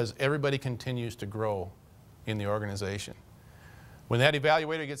 Is because everybody continues to grow in the organization. When that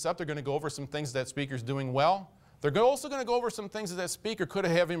evaluator gets up, they're going to go over some things that speaker's doing well. They're also going to go over some things that that speaker could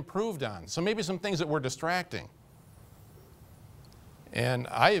have improved on. So maybe some things that were distracting. And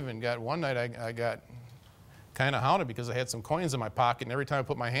I even got, one night I got kind of hounded because I had some coins in my pocket, and every time I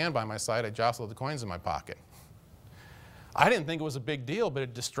put my hand by my side, I jostled the coins in my pocket. I didn't think it was a big deal, but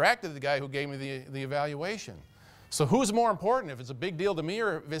it distracted the guy who gave me the evaluation. So who's more important, if it's a big deal to me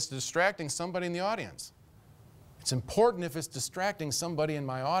or if it's distracting somebody in the audience? It's important if it's distracting somebody in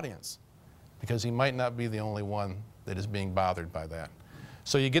my audience. because he might not be the only one that is being bothered by that.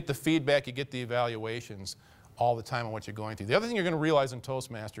 So you get the feedback, you get the evaluations all the time on what you're going through. The other thing you're going to realize in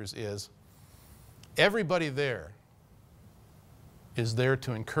Toastmasters is everybody there is there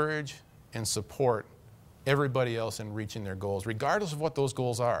to encourage and support everybody else in reaching their goals, regardless of what those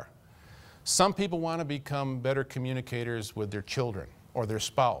goals are. Some people want to become better communicators with their children or their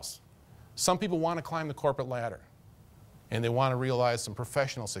spouse. Some people want to climb the corporate ladder, and they want to realize some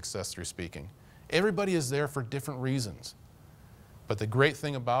professional success through speaking. Everybody is there for different reasons. But the great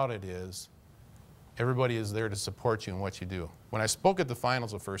thing about it is everybody is there to support you in what you do. When I spoke at the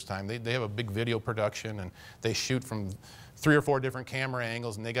finals the first time, they have a big video production, and they shoot from 3 or 4 different camera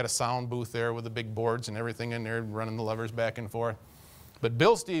angles, and they got a sound booth there with the big boards and everything in there, running the levers back and forth. But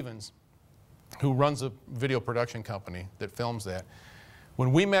Bill Stevens, who runs a video production company that films that,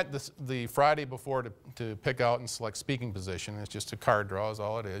 when we met the Friday before to pick out and select speaking position, it's just a card draw is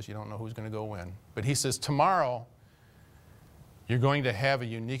all it is. You don't know who's going to go win. But he says, tomorrow, you're going to have a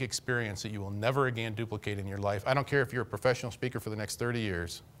unique experience that you will never again duplicate in your life. I don't care if you're a professional speaker for the next 30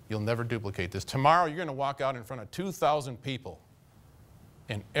 years. You'll never duplicate this. Tomorrow, you're going to walk out in front of 2,000 people,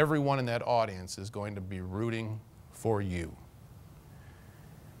 and everyone in that audience is going to be rooting for you.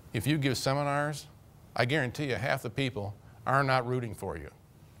 If you give seminars, I guarantee you half the people are not rooting for you.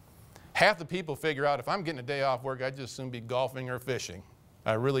 Half the people figure out, if I'm getting a day off work, I'd just soon be golfing or fishing.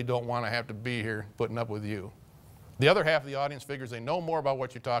 I really don't want to have to be here putting up with you. The other half of the audience figures they know more about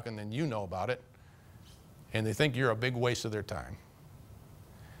what you're talking than you know about it, and they think you're a big waste of their time.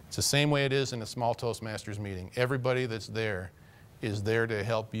 It's the same way it is in a small Toastmasters meeting. Everybody that's there is there to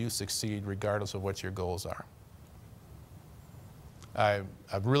help you succeed regardless of what your goals are. I've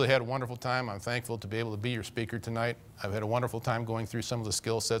really had a wonderful time. I'm thankful to be able to be your speaker tonight. I've had a wonderful time going through some of the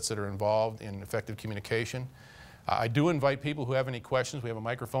skill sets that are involved in effective communication. I do invite people who have any questions. We have a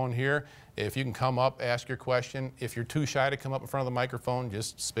microphone here. If you can come up, ask your question. If you're too shy to come up in front of the microphone,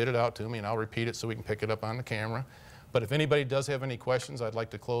 just spit it out to me and I'll repeat it so we can pick it up on the camera. But if anybody does have any questions, I'd like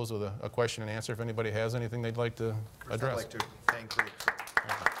to close with a question and answer if anybody has anything they'd like to address. I'd like to thank you.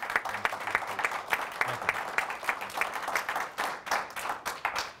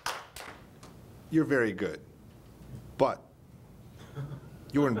 You're very good, but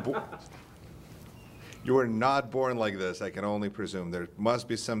you were not born like this, I can only presume. There must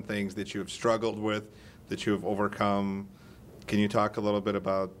be some things that you have struggled with, that you have overcome. Can you talk a little bit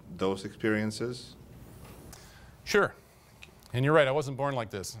about those experiences? Sure. And you're right, I wasn't born like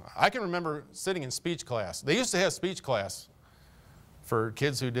this. I can remember sitting in speech class. They used to have speech class for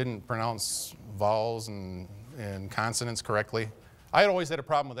kids who didn't pronounce vowels and consonants correctly. I had always had a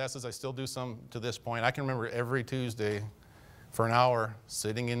problem with S's. I still do some to this point. I can remember every Tuesday for an hour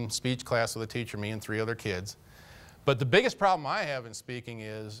sitting in speech class with a teacher, me and 3 other kids. But the biggest problem I have in speaking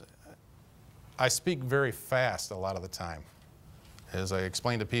is I speak very fast a lot of the time. As I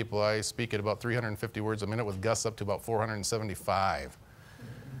explain to people, I speak at about 350 words a minute with gusts up to about 475.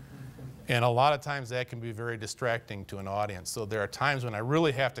 And a lot of times that can be very distracting to an audience. So there are times when I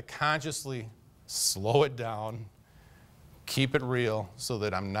really have to consciously slow it down, keep it real so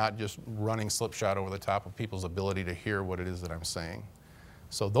that I'm not just running slipshod over the top of people's ability to hear what it is that I'm saying.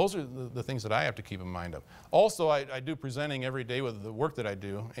 So those are the things that I have to keep in mind of. Also, I do presenting every day with the work that I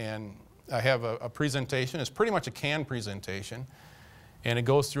do, and I have a presentation. It's pretty much a canned presentation, and it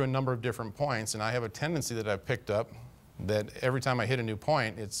goes through a number of different points, and I have a tendency that I've picked up that every time I hit a new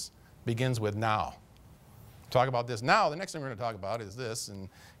point, it begins with now. Talk about this now, the next thing we're going to talk about is this, and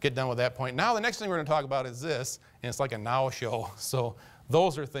get done with that point. Now the next thing we're going to talk about is this, and it's like a now show. So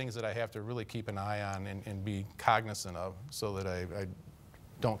those are things that I have to really keep an eye on and be cognizant of so that I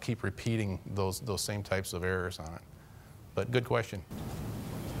don't keep repeating those same types of errors on it. But good question.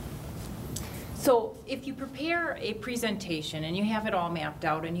 So if you prepare a presentation and you have it all mapped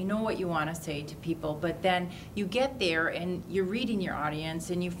out and you know what you want to say to people, but then you get there and you're reading your audience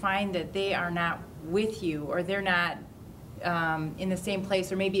and you find that they are not with you, or they're not in the same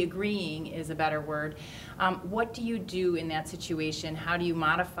place, or maybe agreeing is a better word, what do you do in that situation? How do you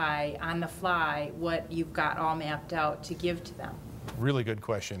modify on the fly what you've got all mapped out to give to them? Really good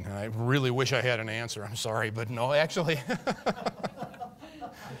question, and I really wish I had an answer. I'm sorry, but no, actually.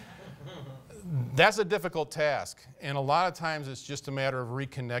 That's a difficult task, and a lot of times it's just a matter of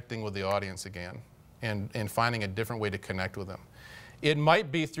reconnecting with the audience again and finding a different way to connect with them. It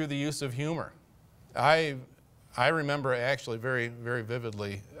might be through the use of humor. I remember actually very, very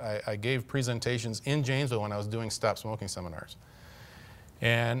vividly, I gave presentations in Janesville when I was doing stop smoking seminars.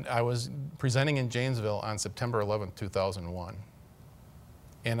 And I was presenting in Janesville on September 11th, 2001.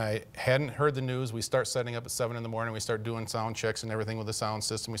 and I hadn't heard the news. We start setting up at 7 in the morning. We start doing sound checks and everything with the sound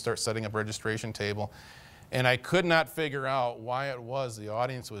system. We start setting up registration table. And I could not figure out why it was the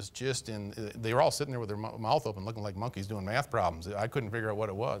audience was just they were all sitting there with their mouth open looking like monkeys doing math problems. I couldn't figure out what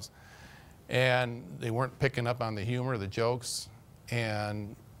it was. And they weren't picking up on the humor, the jokes.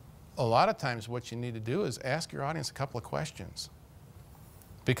 And a lot of times what you need to do is ask your audience a couple of questions.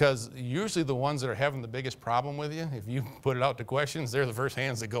 Because usually the ones that are having the biggest problem with you, if you put it out to questions, they're the first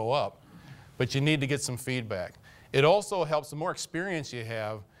hands that go up. But you need to get some feedback. It also helps, the more experience you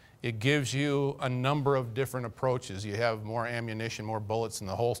have, it gives you a number of different approaches. You have more ammunition, more bullets in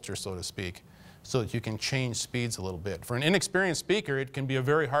the holster, so to speak, so that you can change speeds a little bit. For an inexperienced speaker, it can be a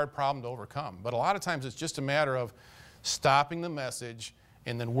very hard problem to overcome. But a lot of times it's just a matter of stopping the message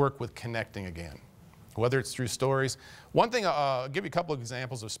and then work with connecting again, whether it's through stories. One thing, I'll give you a couple of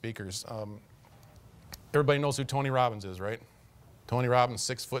examples of speakers. Everybody knows who Tony Robbins is, right? Tony Robbins,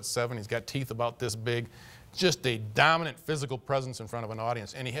 6'7", he's got teeth about this big, just a dominant physical presence in front of an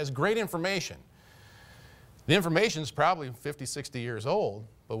audience, and he has great information. The information is probably 50, 60 years old,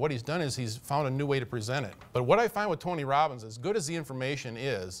 but what he's done is he's found a new way to present it. But what I find with Tony Robbins, as good as the information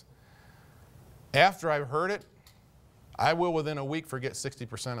is, after I've heard it, I will within a week forget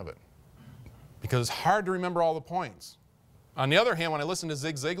 60% of it, because it's hard to remember all the points. On the other hand, when I listen to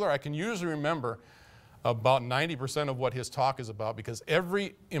Zig Ziglar, I can usually remember about 90% of what his talk is about, because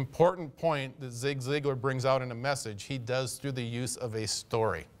every important point that Zig Ziglar brings out in a message, he does through the use of a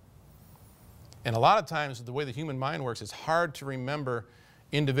story. And a lot of times, the way the human mind works, it's hard to remember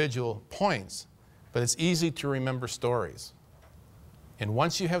individual points, but it's easy to remember stories. And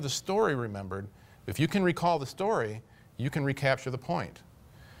once you have the story remembered, if you can recall the story, you can recapture the point.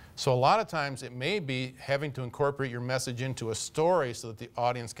 So a lot of times it may be having to incorporate your message into a story so that the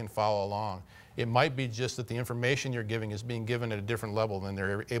audience can follow along. It might be just that the information you're giving is being given at a different level than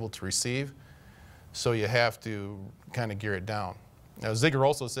they're able to receive, so you have to kind of gear it down. Now, Ziglar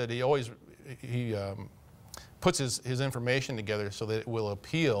also said he puts his information together so that it will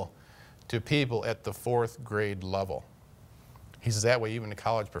appeal to people at the 4th grade level. He says that way even the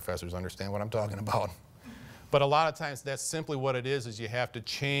college professors understand what I'm talking about. But a lot of times that's simply what it is you have to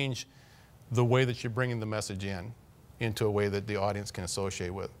change the way that you're bringing the message into a way that the audience can associate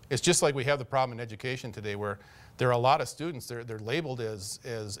with. It's just like we have the problem in education today where there are a lot of students, they're labeled as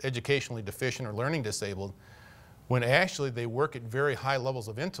educationally deficient or learning disabled, when actually they work at very high levels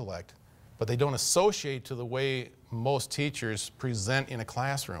of intellect, but they don't associate to the way most teachers present in a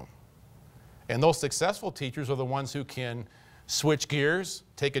classroom. And those successful teachers are the ones who can switch gears,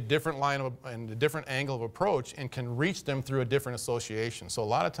 take a different line and a different angle of approach, and can reach them through a different association. So a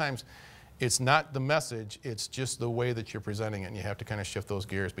lot of times it's not the message, it's just the way that you're presenting it, and you have to kind of shift those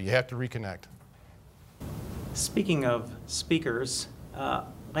gears, but you have to reconnect. Speaking of speakers,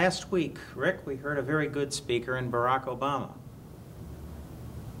 last week, Rick, we heard a very good speaker in Barack Obama.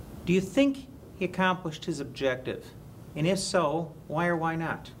 Do you think he accomplished his objective? And if so, why or why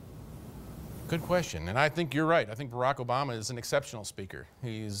not? Good question, and I think you're right. I think Barack Obama is an exceptional speaker.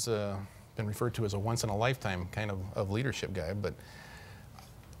 He's been referred to as a once-in-a-lifetime kind of leadership guy, but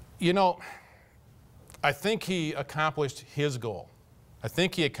you know, I think he accomplished his goal. I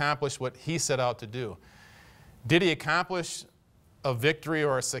think he accomplished what he set out to do. Did he accomplish a victory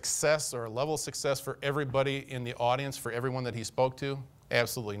or a success or a level of success for everybody in the audience, for everyone that he spoke to?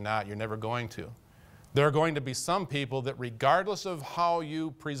 Absolutely not. You're never going to. There are going to be some people that regardless of how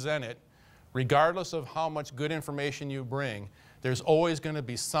you present it, regardless of how much good information you bring, there's always going to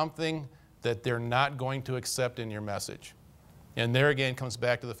be something that they're not going to accept in your message. And there again comes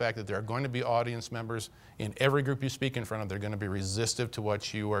back to the fact that there are going to be audience members in every group you speak in front of. They're going to be resistive to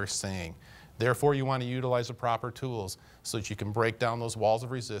what you are saying. Therefore, you want to utilize the proper tools so that you can break down those walls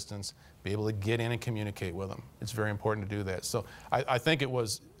of resistance, be able to get in and communicate with them. It's very important to do that. So I think it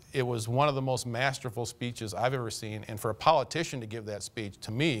was one of the most masterful speeches I've ever seen. And for a politician to give that speech,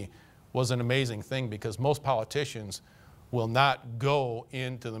 to me, was an amazing thing, because most politicians will not go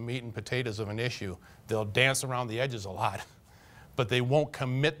into the meat and potatoes of an issue. They'll dance around the edges a lot, but they won't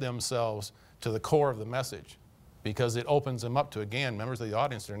commit themselves to the core of the message, because it opens them up to, again, members of the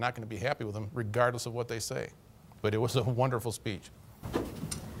audience that are not going to be happy with them regardless of what they say. But it was a wonderful speech.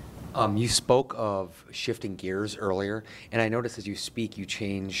 You spoke of shifting gears earlier, and I noticed as you speak, you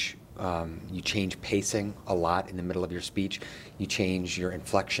change pacing a lot in the middle of your speech. You change your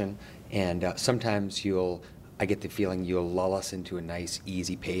inflection, and sometimes I get the feeling you'll lull us into a nice,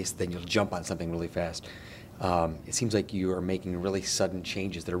 easy pace, then you'll jump on something really fast. It seems like you are making really sudden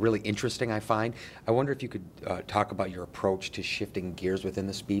changes that are really interesting, I find. I wonder if you could talk about your approach to shifting gears within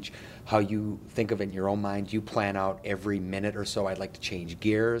the speech, how you think of it in your own mind. Do you plan out every minute or so, I'd like to change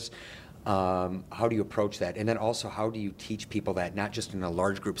gears? How do you approach that? And then also, how do you teach people that, not just in a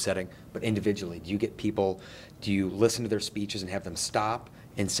large group setting, but individually? Do you get people, do you listen to their speeches and have them stop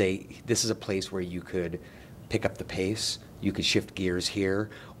and say, this is a place where you could pick up the pace, you could shift gears here?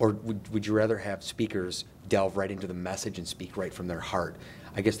 Or would you rather have speakers delve right into the message and speak right from their heart?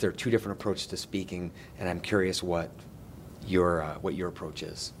 I guess there are two different approaches to speaking, and I'm curious what your approach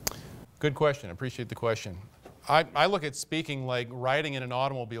is. Good question. I appreciate the question. I look at speaking like riding in an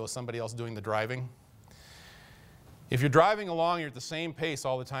automobile with somebody else doing the driving. If you're driving along, you're at the same pace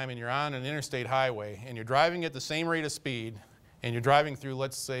all the time, and you're on an interstate highway, and you're driving at the same rate of speed, and you're driving through,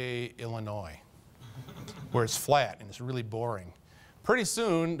 let's say, Illinois, where it's flat and it's really boring. Pretty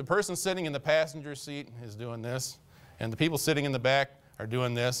soon, the person sitting in the passenger seat is doing this, and the people sitting in the back are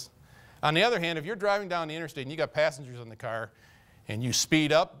doing this. On the other hand, if you're driving down the interstate and you got passengers in the car, and you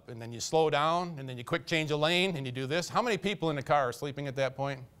speed up, and then you slow down, and then you quick change a lane, and you do this, how many people in the car are sleeping at that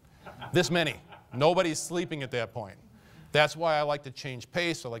point? This many. Nobody's sleeping at that point. That's why I like to change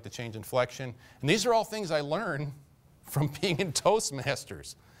pace, I like to change inflection. And these are all things I learned from being in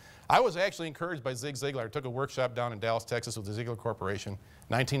Toastmasters. I was actually encouraged by Zig Ziglar. I took a workshop down in Dallas, Texas with the Ziglar Corporation,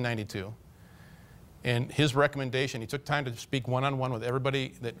 1992. And his recommendation, he took time to speak one-on-one with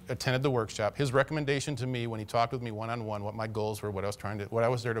everybody that attended the workshop. His recommendation to me when he talked with me one-on-one, what my goals were, what I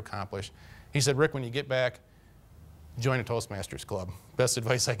was there to accomplish, he said, Rick, when you get back, join a Toastmasters club. Best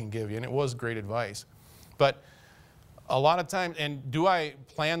advice I can give you. And it was great advice. But a lot of times, and do I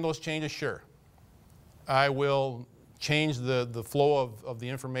plan those changes? Sure. I will change the flow of the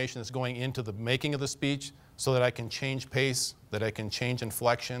information that's going into the making of the speech so that I can change pace, that I can change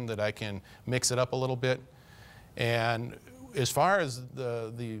inflection, that I can mix it up a little bit. And as far as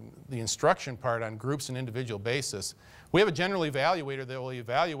the instruction part on groups and individual basis, we have a general evaluator that will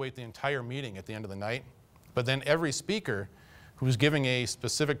evaluate the entire meeting at the end of the night. But then every speaker who's giving a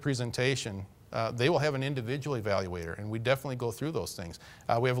specific presentation, they will have an individual evaluator, and we definitely go through those things.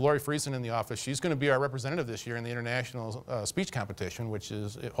 We have Lori Friesen in the office. She's going to be our representative this year in the international speech competition, which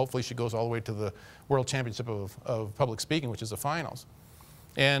is, hopefully she goes all the way to the World Championship of Public Speaking, which is the finals.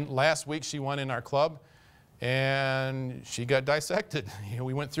 And last week she won in our club, and she got dissected. You know,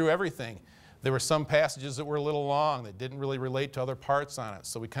 we went through everything. There were some passages that were a little long that didn't really relate to other parts on it,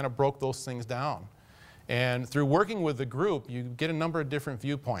 so we kind of broke those things down. And through working with the group, you get a number of different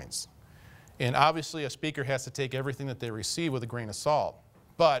viewpoints. And obviously, a speaker has to take everything that they receive with a grain of salt.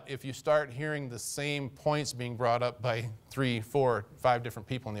 But if you start hearing the same points being brought up by 3, 4, 5 different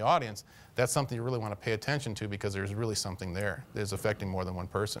people in the audience, that's something you really want to pay attention to, because there's really something there that is affecting more than one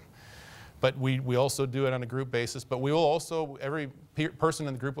person. But we also do it on a group basis. But we will also, every person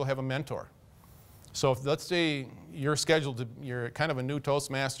in the group will have a mentor. So if, let's say you're kind of a new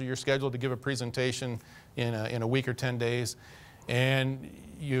Toastmaster, you're scheduled to give a presentation in a week or 10 days, and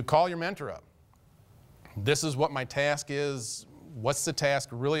you call your mentor up. This is what my task is, what's the task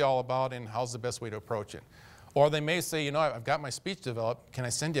really all about, and how's the best way to approach it? Or they may say, you know, I've got my speech developed, can I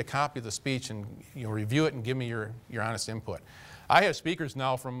send you a copy of the speech and review it and give me your honest input? I have speakers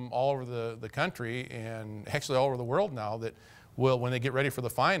now from all over the country, and actually all over the world now, that will, when they get ready for the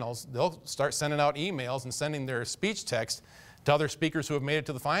finals, they'll start sending out emails and sending their speech text to other speakers who have made it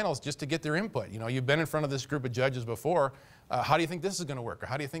to the finals just to get their input. You know, you've been in front of this group of judges before, how do you think this is going to work, or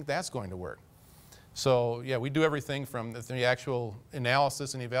how do you think that's going to work? So yeah, we do everything from the actual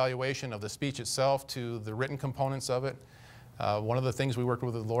analysis and evaluation of the speech itself to the written components of it. One of the things we worked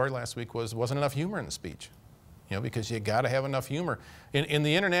with Lori last week wasn't enough humor in the speech. You know, because you got to have enough humor. In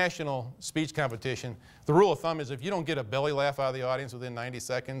the international speech competition, the rule of thumb is if you don't get a belly laugh out of the audience within 90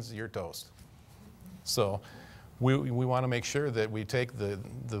 seconds, you're toast. So we want to make sure that we take the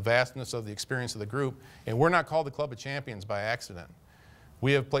vastness of the experience of the group, and we're not called the Club of Champions by accident.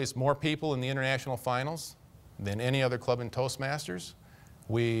 We have placed more people in the international finals than any other club in Toastmasters.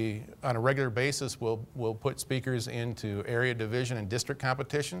 We, on a regular basis, will put speakers into area, division, and district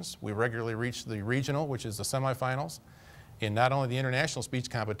competitions. We regularly reach the regional, which is the semifinals, in not only the international speech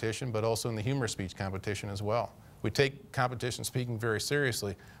competition, but also in the humor speech competition as well. We take competition speaking very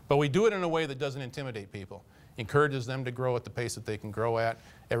seriously, but we do it in a way that doesn't intimidate people, encourages them to grow at the pace that they can grow at.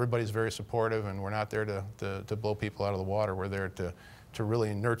 Everybody's very supportive, and we're not there to blow people out of the water. We're there to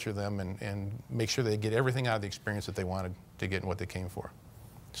really nurture them and make sure they get everything out of the experience that they wanted to get and what they came for.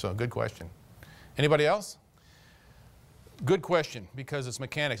 So good question. Anybody else? Good question, because it's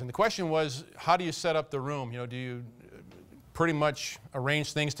mechanics. And the question was, how do you set up the room? You know, do you pretty much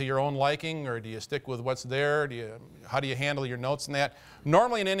arrange things to your own liking, or do you stick with what's there? How do you handle your notes and that?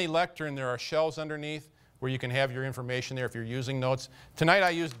 Normally in any lectern there are shelves underneath where you can have your information there if you're using notes. Tonight I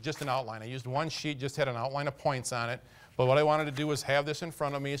used just an outline. I used one sheet, just had an outline of points on it. But what I wanted to do was have this in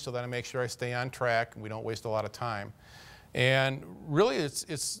front of me so that I make sure I stay on track and we don't waste a lot of time. And really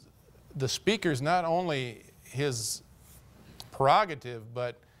it's the speaker's not only his prerogative,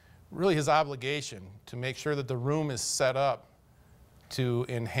 but really his obligation to make sure that the room is set up to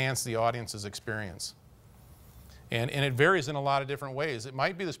enhance the audience's experience. And it varies in a lot of different ways. It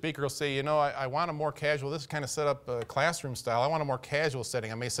might be the speaker will say, you know, I want a more casual, this is kind of set up classroom style, I want a more casual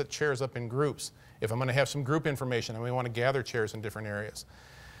setting. I may set chairs up in groups. If I'm going to have some group information, I may want to gather chairs in different areas.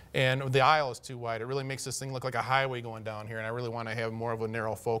 And the aisle is too wide. It really makes this thing look like a highway going down here, and I really want to have more of a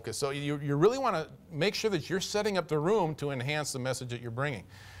narrow focus. So you really want to make sure that you're setting up the room to enhance the message that you're bringing.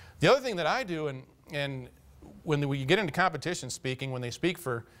 The other thing that I do, and when you get into competition speaking, when they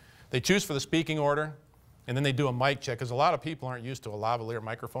choose for the speaking order, and then they do a mic check, because a lot of people aren't used to a lavalier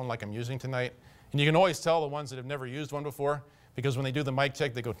microphone like I'm using tonight. And you can always tell the ones that have never used one before, because when they do the mic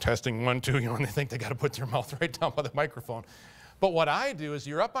check, they go testing 1, 2, and they think they got to put their mouth right down by the microphone. But what I do is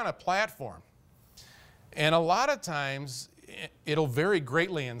you're up on a platform, and a lot of times it'll vary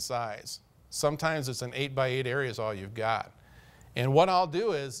greatly in size. Sometimes it's an 8x8 area is all you've got. And what I'll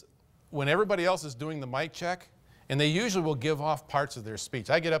do is, when everybody else is doing the mic check, and they usually will give off parts of their speech.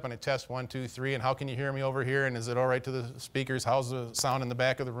 I get up and I test 1, 2, 3, and how can you hear me over here, and is it all right to the speakers? How's the sound in the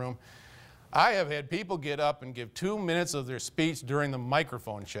back of the room? I have had people get up and give 2 minutes of their speech during the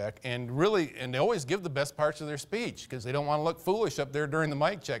microphone check, and they always give the best parts of their speech because they don't want to look foolish up there during the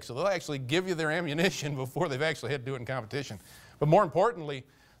mic check. So they'll actually give you their ammunition before they've actually had to do it in competition. But more importantly,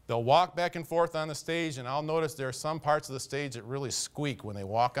 they'll walk back and forth on the stage, and I'll notice there are some parts of the stage that really squeak when they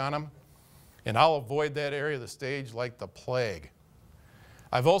walk on them. And I'll avoid that area of the stage like the plague.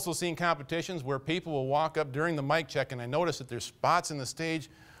 I've also seen competitions where people will walk up during the mic check, and I notice that there's spots in the stage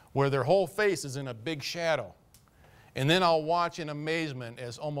where their whole face is in a big shadow. And then I'll watch in amazement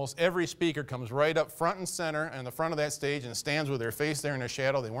as almost every speaker comes right up front and center in the front of that stage and stands with their face there in a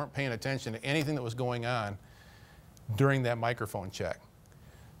shadow. They weren't paying attention to anything that was going on during that microphone check.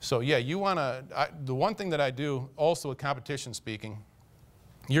 So yeah, the one thing that I do also with competition speaking,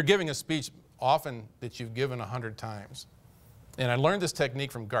 you're giving a speech often that you've given 100 times. And I learned this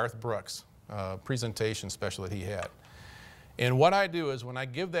technique from Garth Brooks, a presentation special that he had. And what I do is when I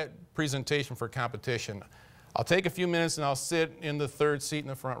give that presentation for competition, I'll take a few minutes and I'll sit in the 3rd seat in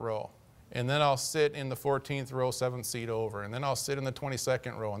the front row. And then I'll sit in the 14th row, 7th seat over. And then I'll sit in the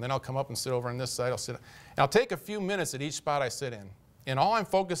 22nd row. And then I'll come up and sit over on this side. And I'll take a few minutes at each spot I sit in. And all I'm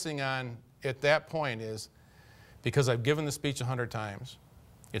focusing on at that point is, because I've given the speech 100 times,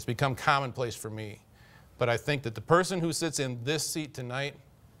 it's become commonplace for me. But I think that the person who sits in this seat tonight,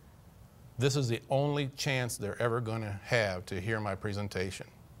 this is the only chance they're ever going to have to hear my presentation.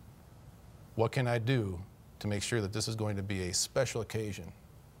 What can I do to make sure that this is going to be a special occasion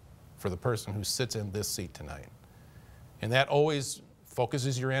for the person who sits in this seat tonight? And that always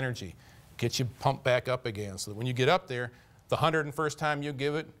focuses your energy, gets you pumped back up again, so that when you get up there, the 101st time you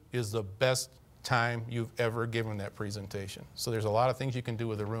give it is the best time you've ever given that presentation. So there's a lot of things you can do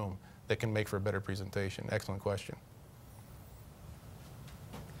with a room that can make for a better presentation. Excellent question.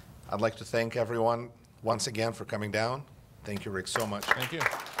 I'd like to thank everyone once again for coming down. Thank you, Rick, so much. Thank you.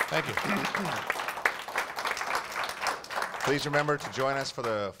 Thank you. Please remember to join us for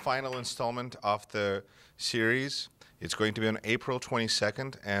the final installment of the series. It's going to be on April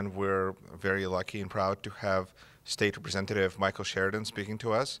 22nd, and we're very lucky and proud to have State Representative Michael Sheridan speaking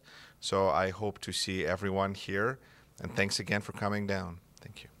to us. So I hope to see everyone here, and thanks again for coming down.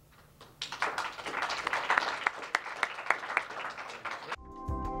 Thank you.